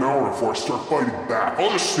half an hour before I start fighting back.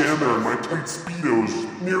 I'll just stand there in my tight Speedos,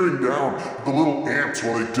 sneering down at the little ants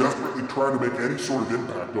while they desperately try to make any sort of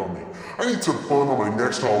impact on me. I need some fun on my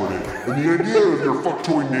next holiday, and the idea of your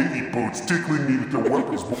fuck-toy Navy boats tickling me with their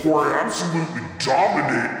weapons before I absolutely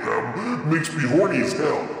dominate them makes me horny as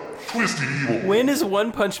hell. Twisted evil. When is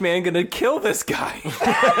One Punch Man gonna kill this guy?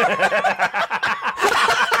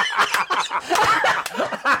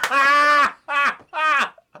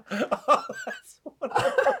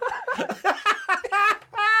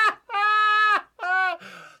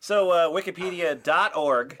 So,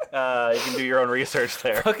 wikipedia.org, you can do your own research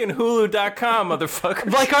there. Fucking Hulu.com,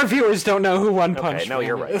 motherfucker. Like our viewers don't know who One Punch Okay, no, Man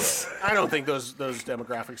you're right. is. I don't think those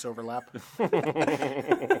demographics overlap.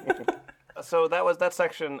 So that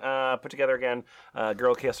section put together again,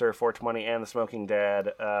 Girl Kisser, 420, and The Smoking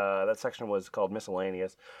Dad. That section was called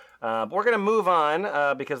Miscellaneous. But we're going to move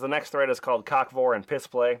on because the next thread is called Cockvore and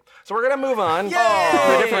Pissplay. So we're going to move on to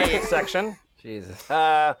a different section. Jesus.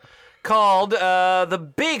 Called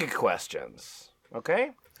The Big Questions. Okay?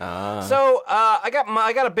 So I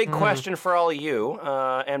got a big question for all of you,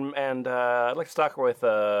 and I'd like to start with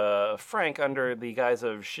Frank under the guise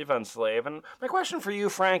of Shivan Slave. And my question for you,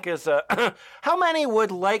 Frank, is how many would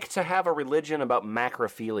like to have a religion about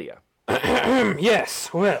macrophilia?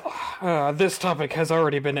 Yes, well, this topic has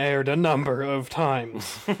already been aired a number of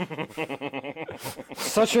times.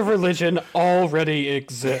 Such a religion already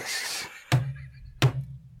exists.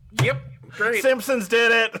 Yep, great. Simpsons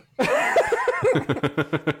did it.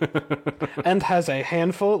 And has a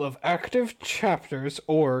handful of active chapters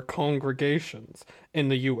or congregations in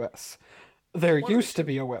the U.S. There used to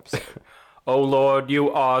be a website. Oh Lord,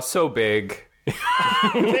 you are so big.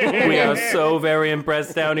 We are so very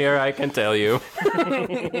impressed down here, I can tell you.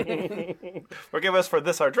 Forgive us for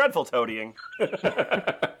this, our dreadful toadying.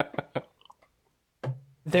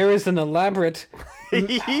 There is an elaborate...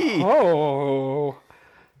 Oh...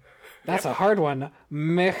 That's a hard one.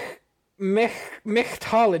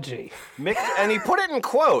 Mythology. And he put it in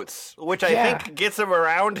quotes, which I Yeah. think gets him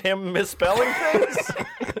around him misspelling things.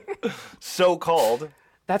 So-called.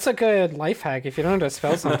 That's a good life hack. If you don't know how to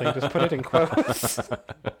spell something, just put it in quotes.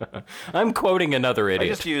 I'm quoting another I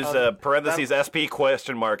idiot. just use parentheses SP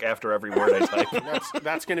question mark after every word I type.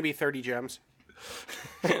 That's going to be 30 gems.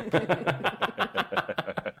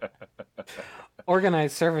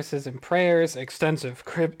 Organized services and prayers, extensive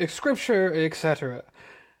scripture, etc.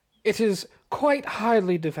 It is quite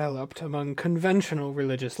highly developed among conventional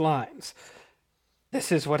religious lines. This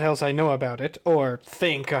is what else I know about it, or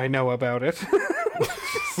think I know about it.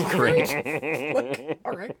 Great.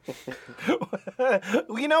 All right.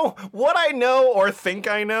 You know, what I know or think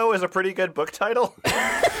I know is a pretty good book title.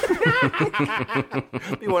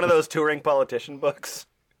 Be one of those touring politician books.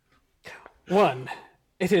 1.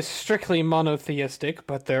 It is strictly monotheistic,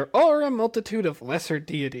 but there are a multitude of lesser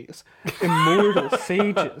deities, immortal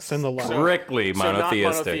sages, and the like. Strictly So not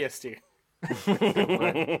monotheistic.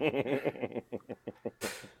 monotheistic.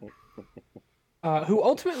 Who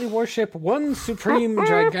ultimately worship one supreme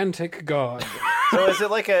gigantic god. So is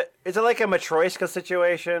it like a Matryoshka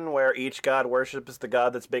situation where each god worships the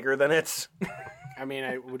god that's bigger than it? I mean,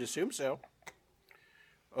 I would assume so.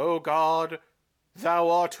 Oh God, thou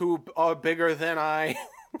art who are bigger than I.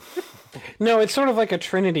 No, it's sort of like a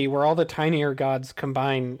trinity where all the tinier gods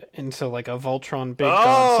combine into like a Voltron big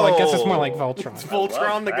god. So I guess it's more like Voltron.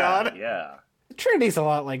 Voltron the god. Yeah. Trinity's a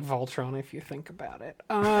lot like Voltron if you think about it.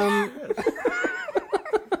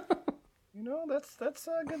 You know, that's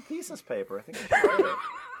a good thesis paper. I think I should write it.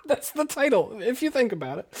 That's the title, if you think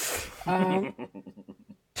about it.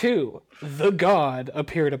 2. The god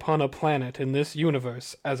appeared upon a planet in this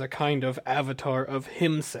universe as a kind of avatar of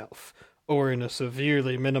himself, or in a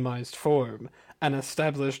severely minimized form, and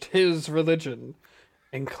established his religion,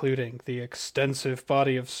 including the extensive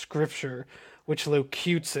body of scripture which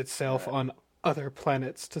locutes itself on other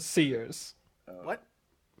planets to seers, What?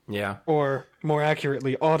 Yeah. or more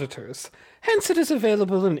accurately, auditors. Hence it is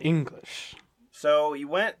available in English. So he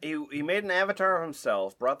made an avatar of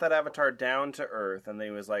himself, brought that avatar down to Earth, and then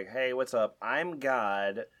he was like, "Hey, what's up? I'm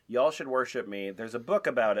God. Y'all should worship me. There's a book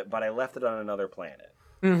about it, but I left it on another planet.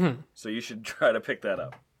 Mm-hmm. So you should try to pick that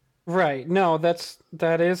up." Right. No,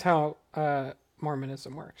 that is how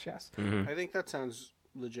Mormonism works, yes. I think that sounds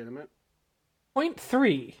legitimate. Point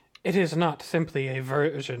 3. It is not simply a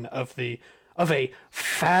version of a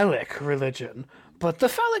phallic religion, but the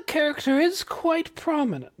phallic character is quite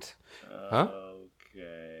prominent. Huh?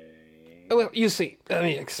 Okay. Well, you see, let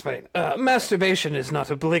me explain. Masturbation is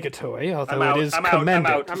not obligatory, although out, it is I'm out,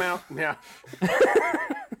 commended. I'm out. Yeah.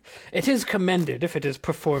 It is commended if it is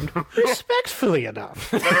performed respectfully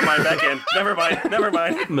enough. Never mind, back in. Never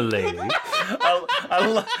mind. Milady.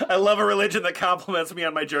 I love a religion that compliments me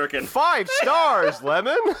on my jerkin. 5 stars,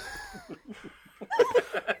 Lemon.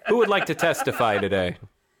 Who would like to testify today?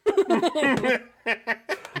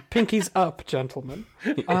 Pinkies up, gentlemen.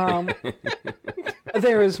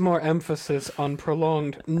 There is more emphasis on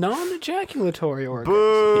prolonged non-ejaculatory orgasm.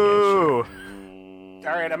 Boo.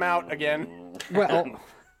 All right, I'm out again. Well,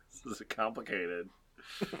 This is complicated.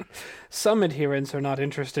 some adherents are not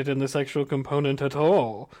interested in the sexual component at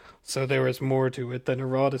all, so there is more to it than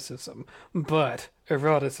eroticism. But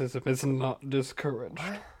eroticism is not discouraged.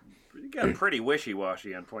 You got pretty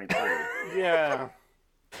wishy-washy on point 3. Yeah.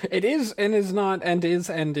 It is and is not and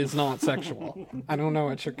is not sexual. I don't know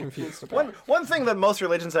what you're confused about. One thing that most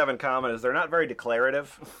religions have in common is they're not very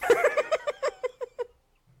declarative.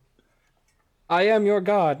 I am your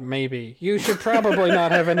god, maybe. You should probably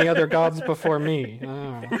not have any other gods before me.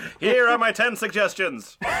 Oh. Here are my 10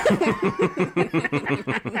 suggestions.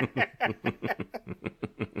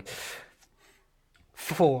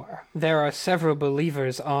 4. There are several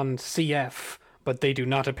believers on CF, but they do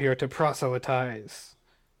not appear to proselytize.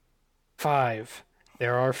 5.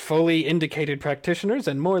 There are fully indicated practitioners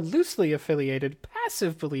and more loosely affiliated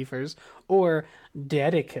passive believers, or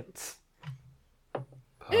dedicants.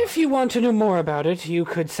 If you want to know more about it, you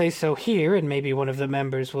could say so here, and maybe one of the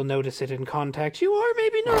members will notice it and contact you, or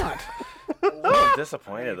maybe not. I'm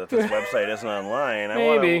disappointed that this website isn't online.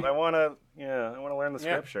 Maybe. I want to learn the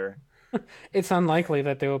scripture. It's unlikely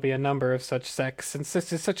that there will be a number of such sects, since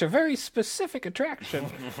this is such a very specific attraction.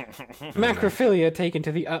 Macrophilia taken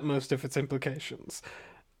to the utmost of its implications.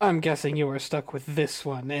 I'm guessing you are stuck with this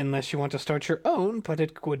one, unless you want to start your own, but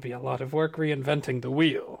it would be a lot of work reinventing the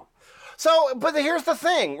wheel. So, but here's the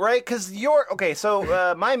thing, right? Because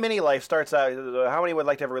my mini life starts out, how many would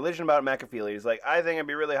like to have a religion about macrophilia? He's like, I think it'd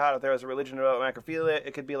be really hot if there was a religion about macrophilia.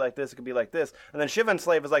 It could be like this, it could be like this. And then Shivan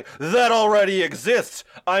Slave is like, that already exists.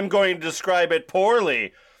 I'm going to describe it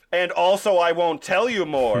poorly. And also, I won't tell you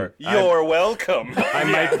more. You're welcome. I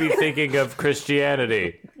might be thinking of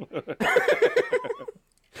Christianity.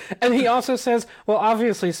 And he also says, well,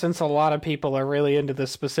 obviously, since a lot of people are really into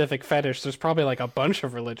this specific fetish, there's probably like a bunch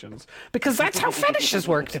of religions. Because that's how fetishes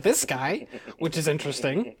work to this guy, which is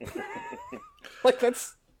interesting. Like,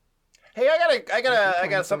 that's... Hey, I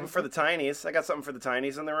got something for the tinies. I got something for the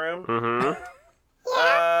tinies in the room. Mm-hmm.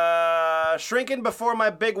 Shrinking before my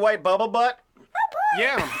big white bubble butt.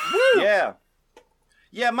 Yeah. Woo!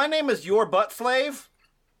 Yeah, my name is Your Butt Flav.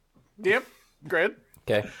 Yep. Great.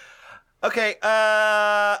 Okay. Okay,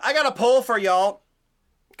 I got a poll for y'all.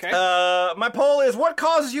 Okay. My poll is, what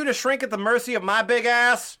causes you to shrink at the mercy of my big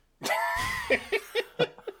ass?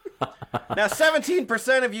 Now,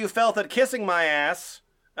 17% of you felt that kissing my ass,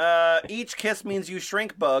 each kiss means you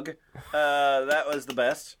shrink bug. That was the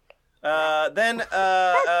best. Then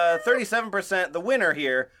 37%, the winner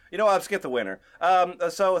here. You know, I'll skip the winner.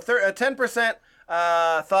 So 10%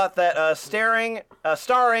 thought that starring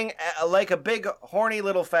like a big horny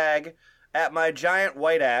little fag at my giant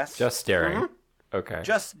white ass. Just staring. Mm-hmm. Okay.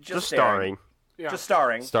 Just starring. Yeah. Just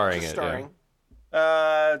starring. Starring it. Starring.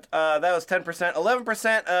 That was 10%.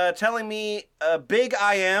 11% telling me big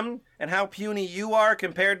I am and how puny you are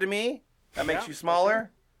compared to me. That makes you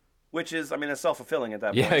smaller. Which is, I mean, it's self-fulfilling at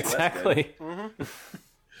that point. Yeah, so that's exactly. good.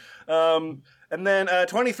 And then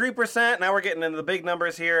 23%, now we're getting into the big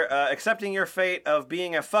numbers here, accepting your fate of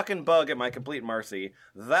being a fucking bug at my complete mercy.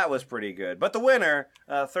 That was pretty good. But the winner,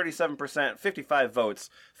 37%, 55 votes,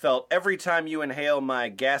 felt every time you inhale my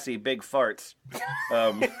gassy big farts.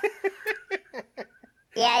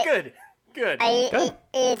 Yeah, Good.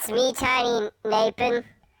 it's me, Tiny Napin.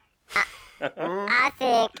 I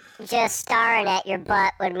think just staring at your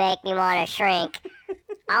butt would make me want to shrink.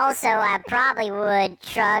 Also, I probably would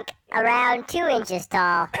shrunk around 2 inches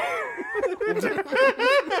tall.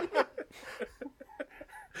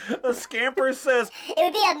 The scamper says, It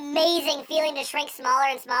would be an amazing feeling to shrink smaller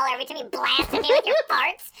and smaller every time you blasted me with your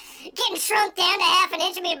farts. Getting shrunk down to half an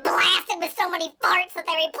inch and being blasted with so many farts that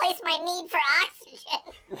they replace my need for oxygen.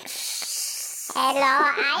 Hello,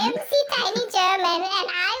 I am the Tiny German, and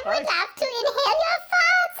I would love to inhale your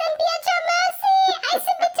farts and be at your mercy. I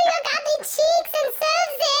submit to your godly cheeks and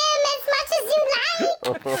serve them as much as you like.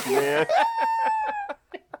 Oh, man.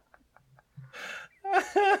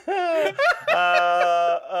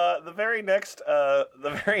 the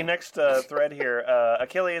very next thread here,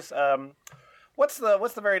 Achilles. What's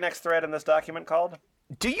the very next thread in this document called?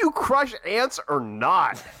 Do you crush ants or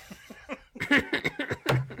not?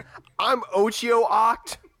 I'm Ochio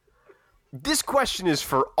Oct. This question is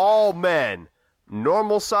for all men.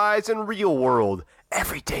 Normal size and real world.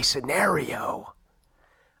 Everyday scenario.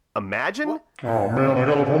 Imagine... Oh man, I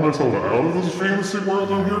gotta pull myself out of this fantasy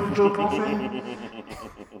world I'm here to jerk off in.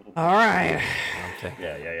 All right.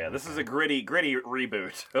 Yeah. This is a gritty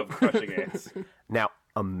reboot of Crushing Ants. Now,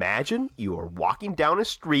 imagine you are walking down a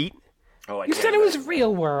street... Oh, You said it was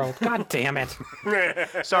real world. God damn it.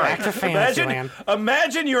 Sorry. Back to Fantasyland.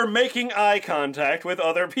 Imagine you're making eye contact with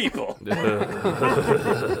other people.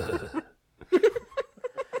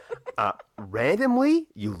 Randomly,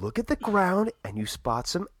 you look at the ground and you spot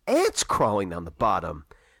some ants crawling down the bottom.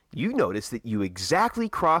 You notice that you exactly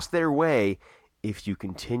cross their way if you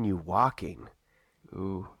continue walking.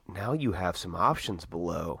 Ooh, now you have some options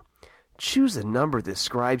below. Choose the number that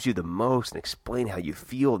describes you the most and explain how you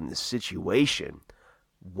feel in this situation.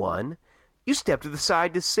 1. You step to the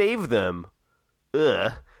side to save them.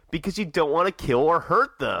 Because you don't want to kill or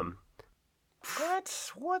hurt them.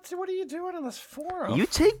 What are you doing in this forum? You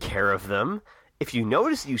take care of them. If you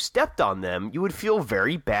notice you stepped on them, you would feel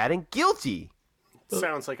very bad and guilty.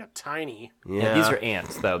 Sounds like a tiny. Yeah, these are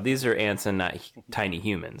ants, though. These are ants and not tiny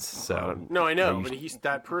humans. So No, I know, but he's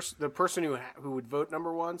that person. The person who would vote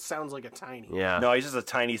number 1 sounds like a tiny. Yeah. No, he's just a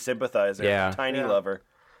tiny sympathizer. Yeah. Tiny Yeah. lover.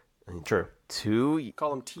 true. 2,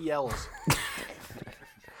 Call them TLs.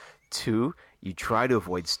 2, you try to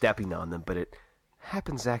avoid stepping on them, but it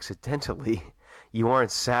happens accidentally. You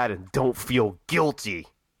aren't sad and don't feel guilty.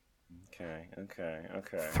 Okay.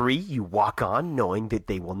 3, you walk on knowing that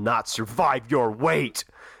they will not survive your weight.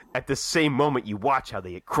 At the same moment, you watch how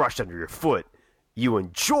they get crushed under your foot. You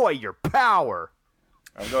enjoy your power.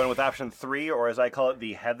 I'm going with option 3, or as I call it,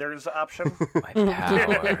 the Heathers option. My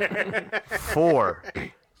power. 4,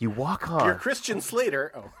 you walk on. You're Christian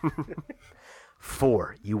Slater. Oh.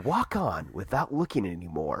 4, you walk on without looking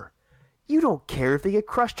anymore. you don't care if they get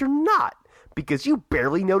crushed or not, because you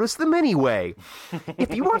barely notice them anyway.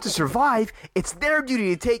 If you want to survive, it's their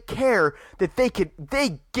duty to take care that they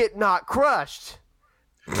get not crushed.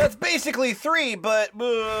 That's basically 3, but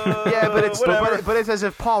Yeah, but it's as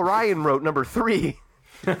if Paul Ryan wrote number 3.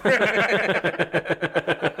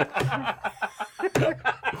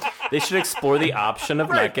 They should explore the option of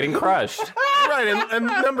not getting crushed. Right, and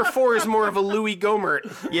number 4 is more of a Louis Gohmert.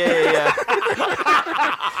 Yeah.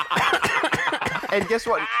 And guess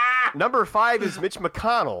what? Number 5 is Mitch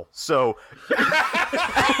McConnell. So,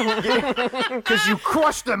 because you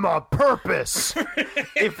crushed them on purpose.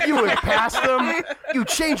 If you had passed them, you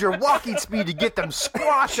change your walking speed to get them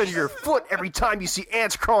squashed under your foot every time you see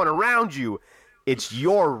ants crawling around you. It's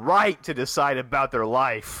your right to decide about their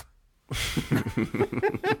life.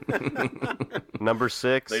 Number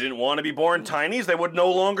 6. they didn't want to be born tinies. They would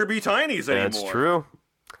no longer be tinies anymore. That's true.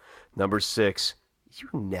 Number 6. You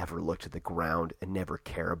never look to the ground and never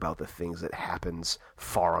care about the things that happens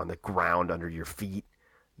far on the ground under your feet.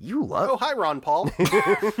 You love... Oh, hi, Ron Paul.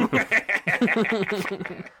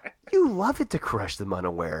 You love it to crush them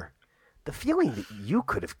unaware. The feeling that you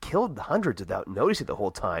could have killed the hundreds without noticing the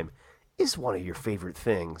whole time is one of your favorite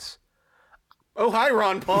things. Oh, hi,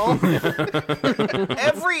 Ron Paul.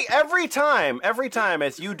 every time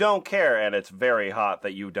it's you don't care, and it's very hot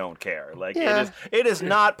that you don't care. Like it is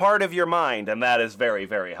not part of your mind, and that is very,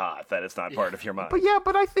 very hot that it's not part of your mind.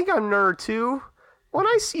 But I think I'm nerd too. When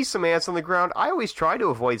I see some ants on the ground, I always try to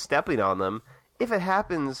avoid stepping on them. If it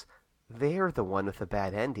happens, they're the one with the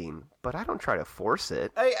bad ending, but I don't try to force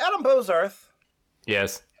it. Hey, Adam Bozarth.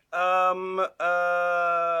 Yes.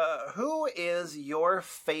 Who is your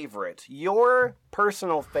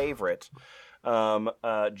personal favorite,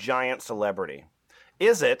 giant celebrity?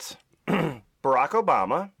 Is it Barack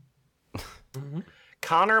Obama,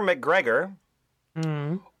 Conor McGregor,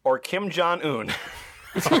 or Kim Jong-un?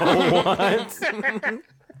 What?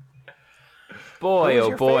 Boy, Who's oh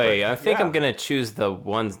your boy. favorite? I think Yeah. I'm going to choose the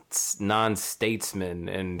one non-statesman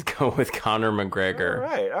and go with Conor McGregor.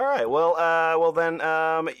 All right. Well then,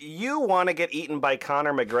 you want to get eaten by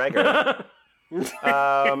Conor McGregor.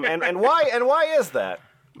 And why is that?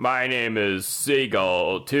 My name is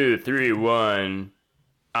Seagull231.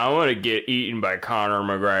 I want to get eaten by Conor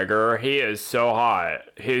McGregor. He is so hot.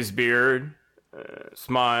 His beard,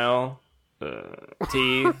 smile,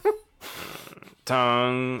 teeth,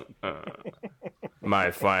 tongue, my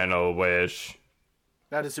final wish.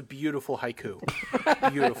 That is a beautiful haiku.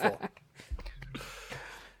 Beautiful.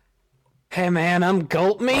 Hey man, I'm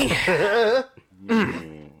Gulp-Me.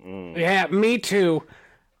 Yeah, me too.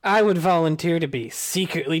 I would volunteer to be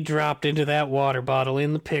secretly dropped into that water bottle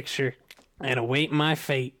in the picture and await my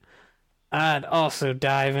fate. I'd also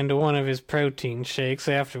dive into one of his protein shakes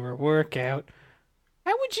after a workout.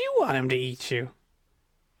 How would you want him to eat you?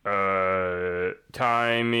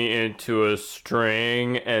 Tie me into a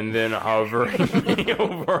string and then hovering me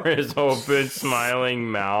over his open, smiling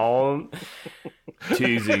mouth,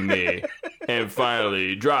 teasing me, and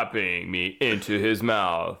finally dropping me into his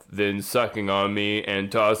mouth, then sucking on me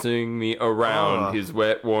and tossing me around his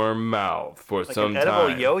wet, warm mouth for Like some an edible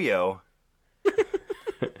time. yo-yo.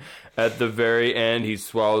 At the very end, he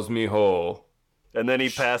swallows me whole. And then he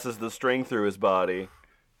passes the string through his body.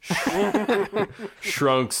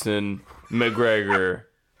 Shrunkson McGregor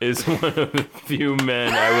is one of the few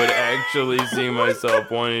men I would actually see myself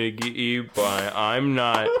wanting to get eaten by. I'm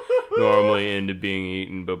not normally into being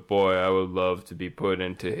eaten, but boy, I would love to be put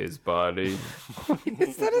into his body.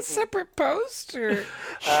 Is that a separate post or?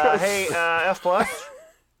 Hey, F+.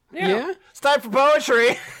 Yeah. It's time for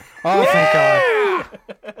poetry. Oh, thank God.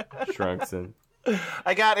 Shrunkson.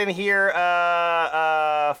 I got in here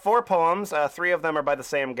 4 poems. 3 of them are by the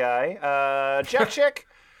same guy. Jack Chick.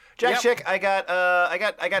 Chick. I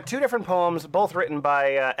got 2 different poems, both written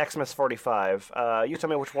by Xmas45. You tell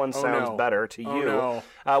me which one sounds no. better to Oh, you. no.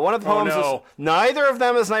 One of the poems no. is neither of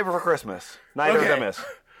them is Night Before Christmas. Neither of them is.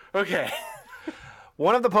 Okay.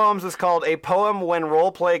 One of the poems is called A Poem When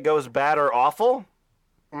Roleplay Goes Bad or Awful.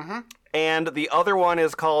 Mm-hmm. And the other one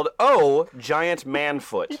is called Oh, Giant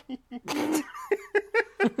Manfoot.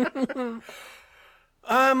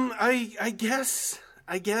 I guess,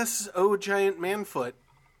 oh, giant manfoot.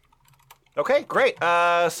 Okay, great.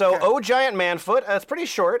 So Oh, Giant Manfoot. It's pretty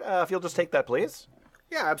short. If you'll just take that, please.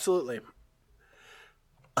 Yeah, absolutely.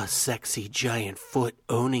 A sexy giant foot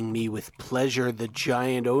owning me with pleasure. The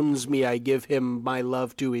giant owns me. I give him my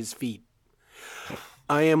love to his feet.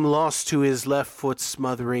 I am lost to his left foot,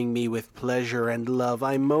 smothering me with pleasure and love.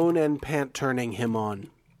 I moan and pant, turning him on.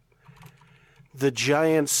 The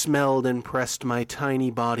giant smelled and pressed my tiny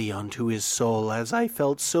body onto his soul as I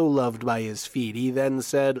felt so loved by his feet. He then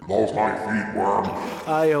said, Those my feet, worm.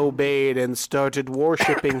 I obeyed and started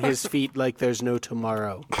worshipping his feet like there's no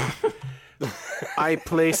tomorrow. I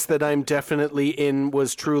place that I'm definitely in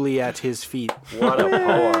was truly at his feet. What a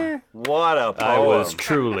poem. What a poem. I was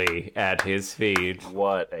truly at his feet.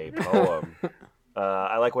 What a poem.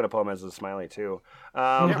 I like when a poem has a smiley, too.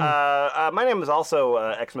 My name is also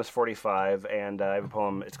Xmas45, and I have a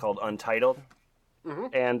poem. It's called Untitled.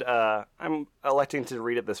 And I'm electing to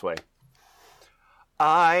read it this way.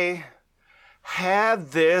 I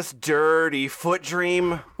had this dirty foot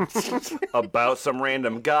dream about some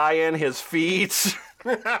random guy and his feet.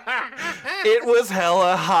 It was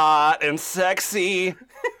hella hot and sexy.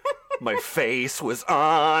 My face was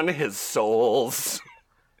on his soles.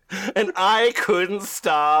 And I couldn't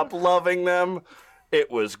stop loving them.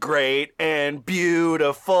 It was great and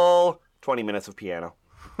beautiful. 20 minutes of piano.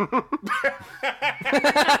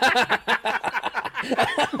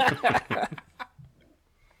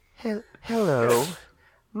 Hello.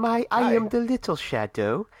 I am the little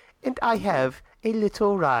shadow, and I have a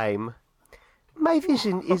little rhyme. My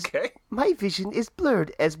vision is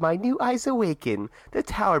blurred as my new eyes awaken. The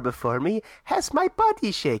tower before me has my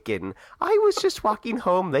body shaken. I was just walking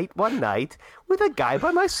home late one night with a guy by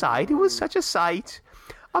my side who was such a sight.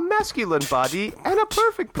 A masculine body and a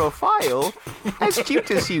perfect profile. As cute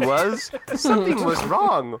as he was, something was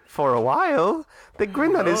wrong for a while. The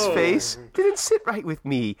grin on his face didn't sit right with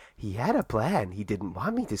me. He had a plan he didn't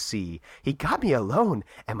want me to see. He got me alone,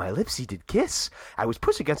 and my lips he did kiss. I was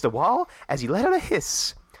pushed against the wall as he let out a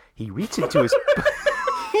hiss. He reached into his...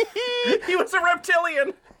 He was a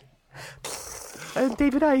reptilian. And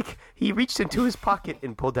David Icke, he reached into his pocket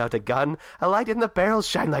and pulled out a gun. A light and the barrels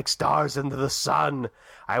shine like stars under the sun.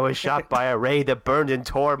 I was shot by a ray that burned and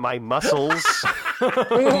tore my muscles.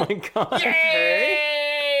 Oh my god.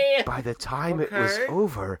 Yay! By the time it was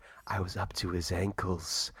over, I was up to his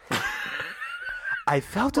ankles. I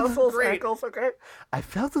fell to Ankles, okay. I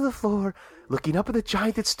fell to the floor, looking up at the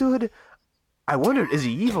giant that stood. I wondered, is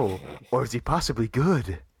he evil, or is he possibly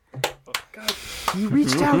good? He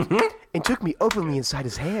reached out and took me openly inside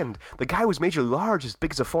his hand. The guy was majorly large, as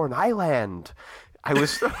big as a foreign island. I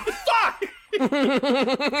was... Fuck! No,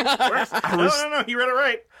 you read it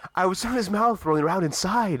right. I was in his mouth, rolling around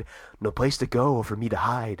inside. No place to go or for me to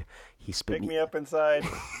hide. He spit Pick me up inside.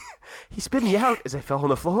 He spit me out as I fell on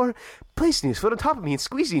the floor, placing his foot on top of me and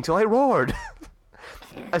squeezing until I roared.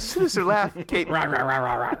 A sinister laugh came...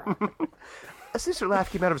 A sinister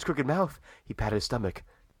laugh came out of his crooked mouth. He patted his stomach.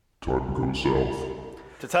 Time to go south.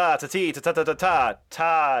 Ta ta ti ta ta ta ta ta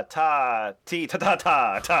ta ta ti ta ta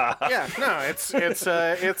ta ta. Yeah, no, it's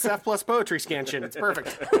F plus poetry scansion. It's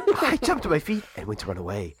perfect. I jumped to my feet and went to run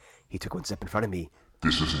away. He took one step in front of me.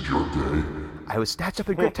 This isn't your day. I was snatched up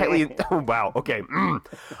and gripped tightly. Oh, wow, okay.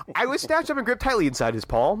 I was snatched up and gripped tightly inside his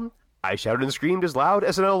palm. I shouted and screamed as loud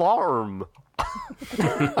as an alarm.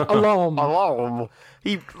 Alarm.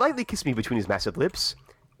 He lightly kissed me between his massive lips,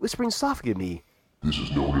 whispering softly to me. This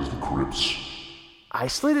is known as the Crips. I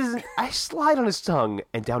slid on his tongue,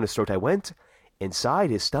 and down his throat I went, inside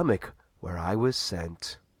his stomach, where I was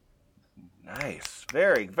sent. Nice.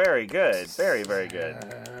 Very, very good. Very, very good.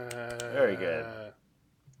 Very good.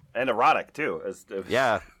 And erotic, too.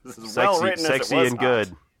 Yeah. This is well written sexy as it was and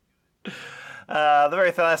good. The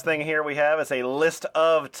very last thing here we have is a list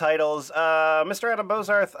of titles. Mr. Adam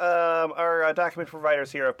Bozarth, our document providers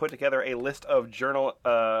here have put together a list of journal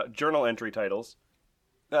entry titles.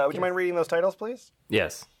 Would you mind reading those titles, please?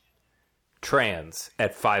 Yes. Trans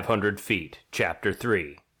at 500 feet, Chapter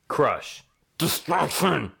 3. Crush.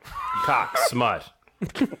 Destruction. Cock smut.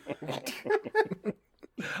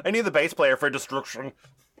 I need the bass player for destruction.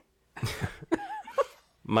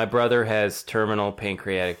 My brother has terminal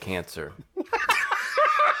pancreatic cancer.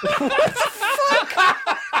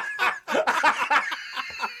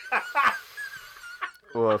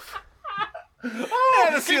 Woof.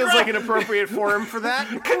 This feels like an appropriate forum for that.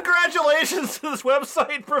 Congratulations to this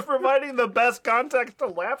website for providing the best context to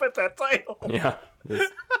laugh at that title. Yeah.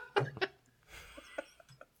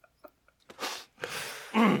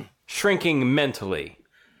 Shrinking mentally,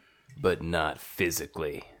 but not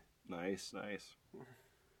physically. Nice, nice.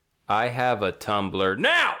 I have a Tumblr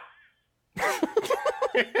now!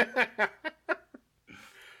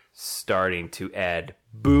 Starting to add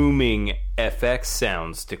booming FX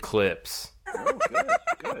sounds to clips. Oh, good.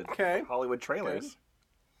 Okay. Hollywood trailers.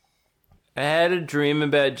 I had a dream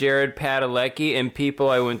about Jared Padalecki and people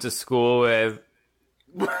I went to school with.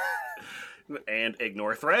 And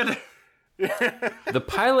ignore thread. The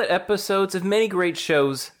pilot episodes of many great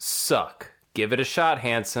shows suck. Give it a shot,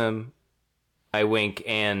 handsome. I wink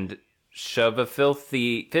and shove a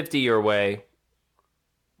filthy 50 your way.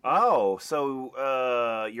 Oh,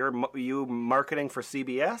 so you marketing for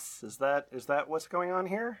CBS? Is that what's going on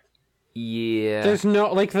here? Yeah. There's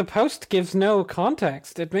no, like, the post gives no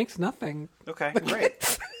context. It makes nothing. Okay,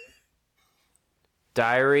 great.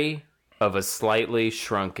 Diary of a slightly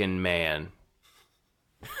shrunken man.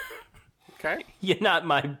 Okay. You're not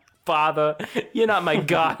my father, you're not my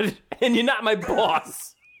god, and you're not my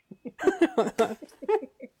boss.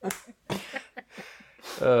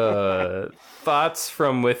 Thoughts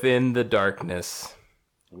from within the darkness.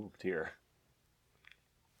 Ooh, dear.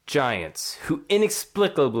 Giants who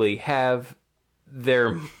inexplicably have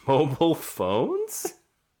their mobile phones?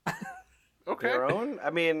 Okay. Your own? I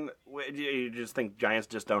mean, you just think giants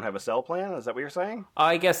just don't have a cell plan? Is that what you're saying?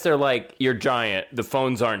 I guess they're like, you're giant, the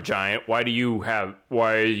phones aren't giant, why do you have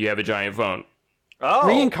a giant phone? Oh.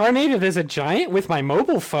 Reincarnated as a giant with my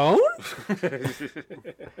mobile phone?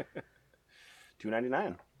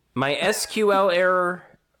 $2.99. My SQL error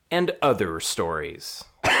and other stories.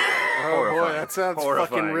 Oh boy, that sounds Horrifying.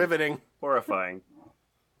 fucking riveting. Horrifying.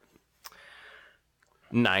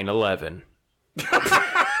 9/11.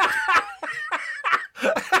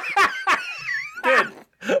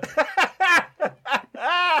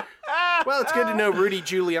 Well, it's good to know Rudy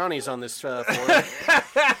Giuliani's on this forum. He's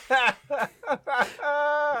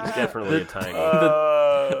definitely a tiny.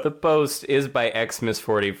 The post is by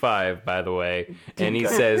Xmas45, by the way, and he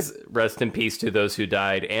says, "Rest in peace to those who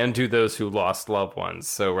died and to those who lost loved ones."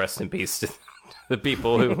 So rest in peace to the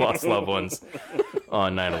people who lost loved ones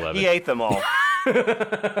on 9/11. He ate them all.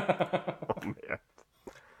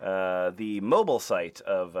 The mobile site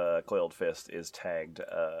of Coiled Fist is tagged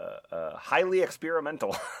highly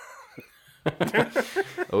experimental.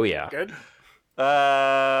 Oh yeah. Good.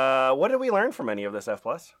 What did we learn from any of this F+?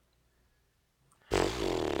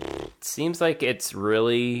 It seems like it's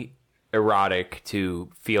really erotic to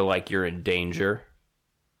feel like you're in danger.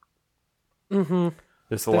 Mm-hmm.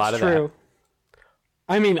 There's a lot of true.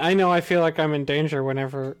 I mean, I know I feel like I'm in danger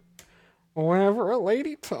whenever a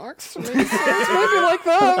lady talks to me. So it's maybe like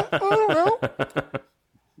that. I don't know.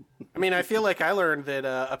 I mean, I feel like I learned that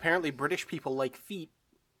apparently British people like feet.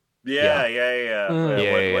 Yeah.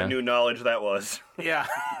 Yeah. What new knowledge that was. Yeah.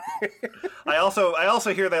 I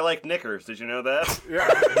also hear they like knickers. Did you know that?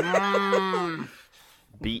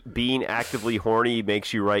 Being actively horny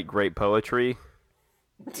makes you write great poetry.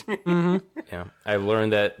 Mm-hmm. Yeah. I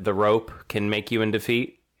learned that the rope can make you into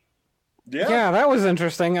feet. Yeah, that was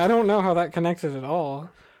interesting. I don't know how that connected at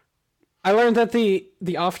all. I learned that the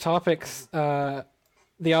off-topic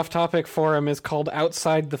forum is called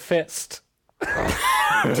Outside the Fist.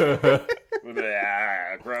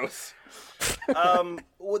 Gross.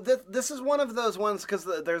 This is one of those ones because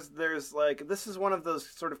there's like this is one of those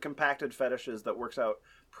sort of compacted fetishes that works out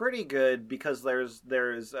pretty good because there's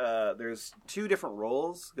two different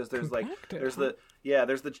roles because there's the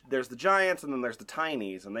giants and then there's the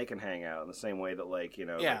tinies and they can hang out in the same way that like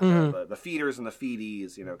the feeders and the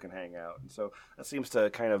feedies can hang out, and so that seems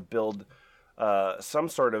to kind of build some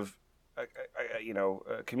sort of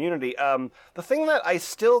community. The thing that I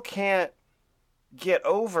still can't get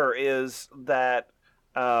over is that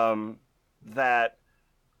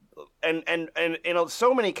and in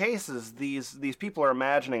so many cases these people are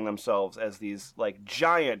imagining themselves as these like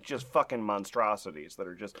giant just fucking monstrosities that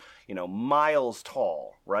are just miles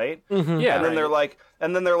tall, right? Mm-hmm. Yeah. And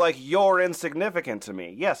then they're like you're insignificant to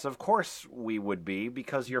me. Yes, of course we would be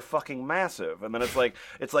because you're fucking massive. And then it's like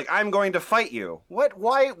I'm going to fight you. What?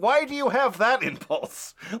 Why do you have that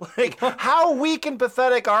impulse? Like how weak and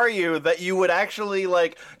pathetic are you that you would actually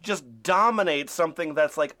like just dominate something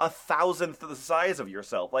that's like 1,000th the size of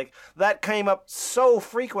yourself? Like that came up so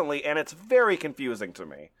frequently and it's very confusing to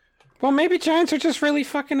me. Well, maybe giants are just really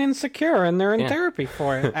fucking insecure and they're in therapy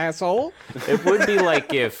for it, asshole. It would be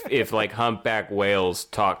like if like humpback whales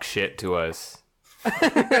talk shit to us.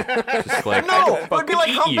 Just like, No, it would be like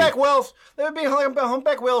eat humpback you. whales. There would be like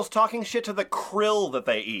humpback whales talking shit to the krill that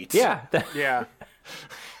they eat. Yeah. Yeah.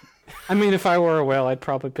 I mean, if I were a whale, I'd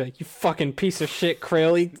probably be like, you fucking piece of shit,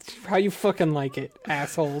 krill. How you fucking like it,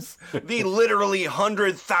 assholes. The literally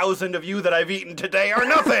 100,000 of you that I've eaten today are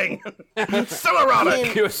nothing. So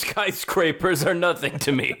erotic. Your skyscrapers are nothing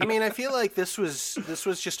to me. I mean, I feel like this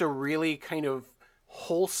was just a really kind of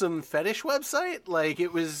wholesome fetish website. Like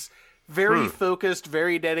it was very focused,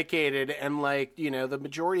 very dedicated, and like, the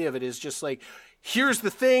majority of it is just like, here's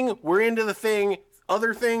the thing, we're into the thing,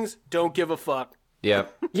 other things, don't give a fuck. Yeah.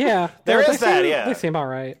 Yeah. There they is that, seem- yeah. They seem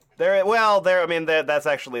alright. I mean,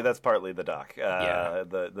 that's partly the doc.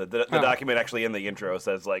 The document actually in the intro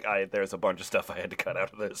says like, there's a bunch of stuff I had to cut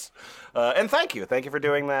out of this. And thank you for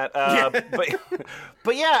doing that.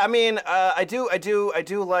 But yeah, I mean, I do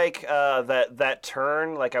like that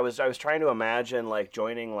turn. Like I was trying to imagine like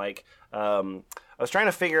joining like. I was trying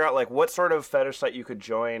to figure out like what sort of fetish site you could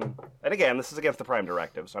join. And again, this is against the Prime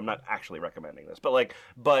Directive, so I'm not actually recommending this. But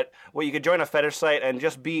well, you could join a fetish site and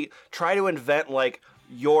just try to invent like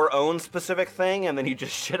your own specific thing, and then you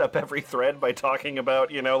just shit up every thread by talking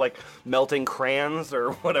about, like melting crayons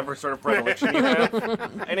or whatever sort of predilection you have.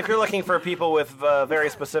 And if you're looking for people with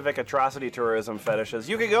very specific atrocity tourism fetishes,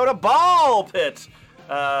 you could go to Ball Pit.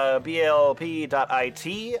 blp.it.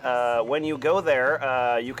 When you go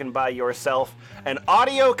there, you can buy yourself an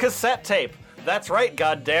audio cassette tape. That's right,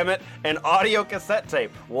 goddammit, an audio cassette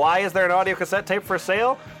tape. Why is there an audio cassette tape for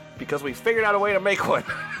sale? Because we figured out a way to make one.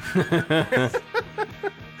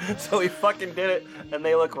 So we fucking did it, and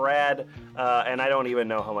they look rad. And I don't even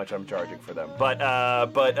know how much I'm charging for them. But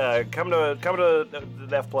come to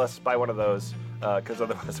the F Plus, buy one of those. Because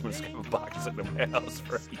otherwise I'm just going to box it in my house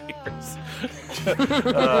for years.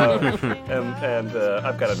 And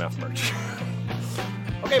I've got enough merch.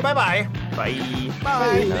 Okay, bye-bye. Bye.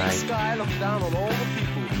 Bye. Big Sky looks down on all the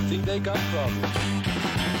people who think they got problems.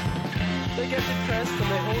 They get depressed and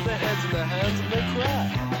they hold their heads in their hands and they cry.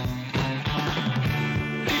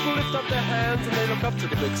 People lift up their hands and they look up to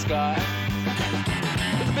the big sky.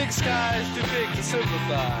 But the big sky is too big to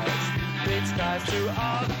sympathize. Big sky's too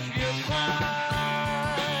occupied.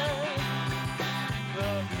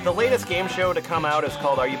 The latest game show to come out is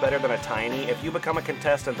called Are You Better Than a Tiny? If you become a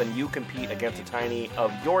contestant, then you compete against a tiny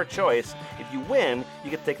of your choice. If you win, you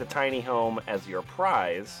get to take the tiny home as your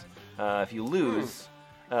prize. If you lose,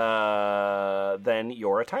 then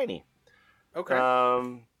you're a tiny. Okay.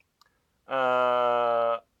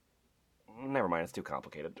 Never mind, it's too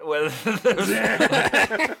complicated.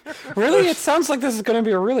 Really? It sounds like this is going to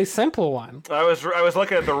be a really simple one. I was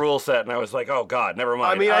looking at the rule set and I was like, oh god, never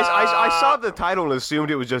mind. I mean, I saw the title and assumed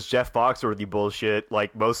it was just Jeff Foxworthy bullshit,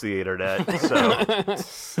 like most of the internet.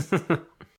 So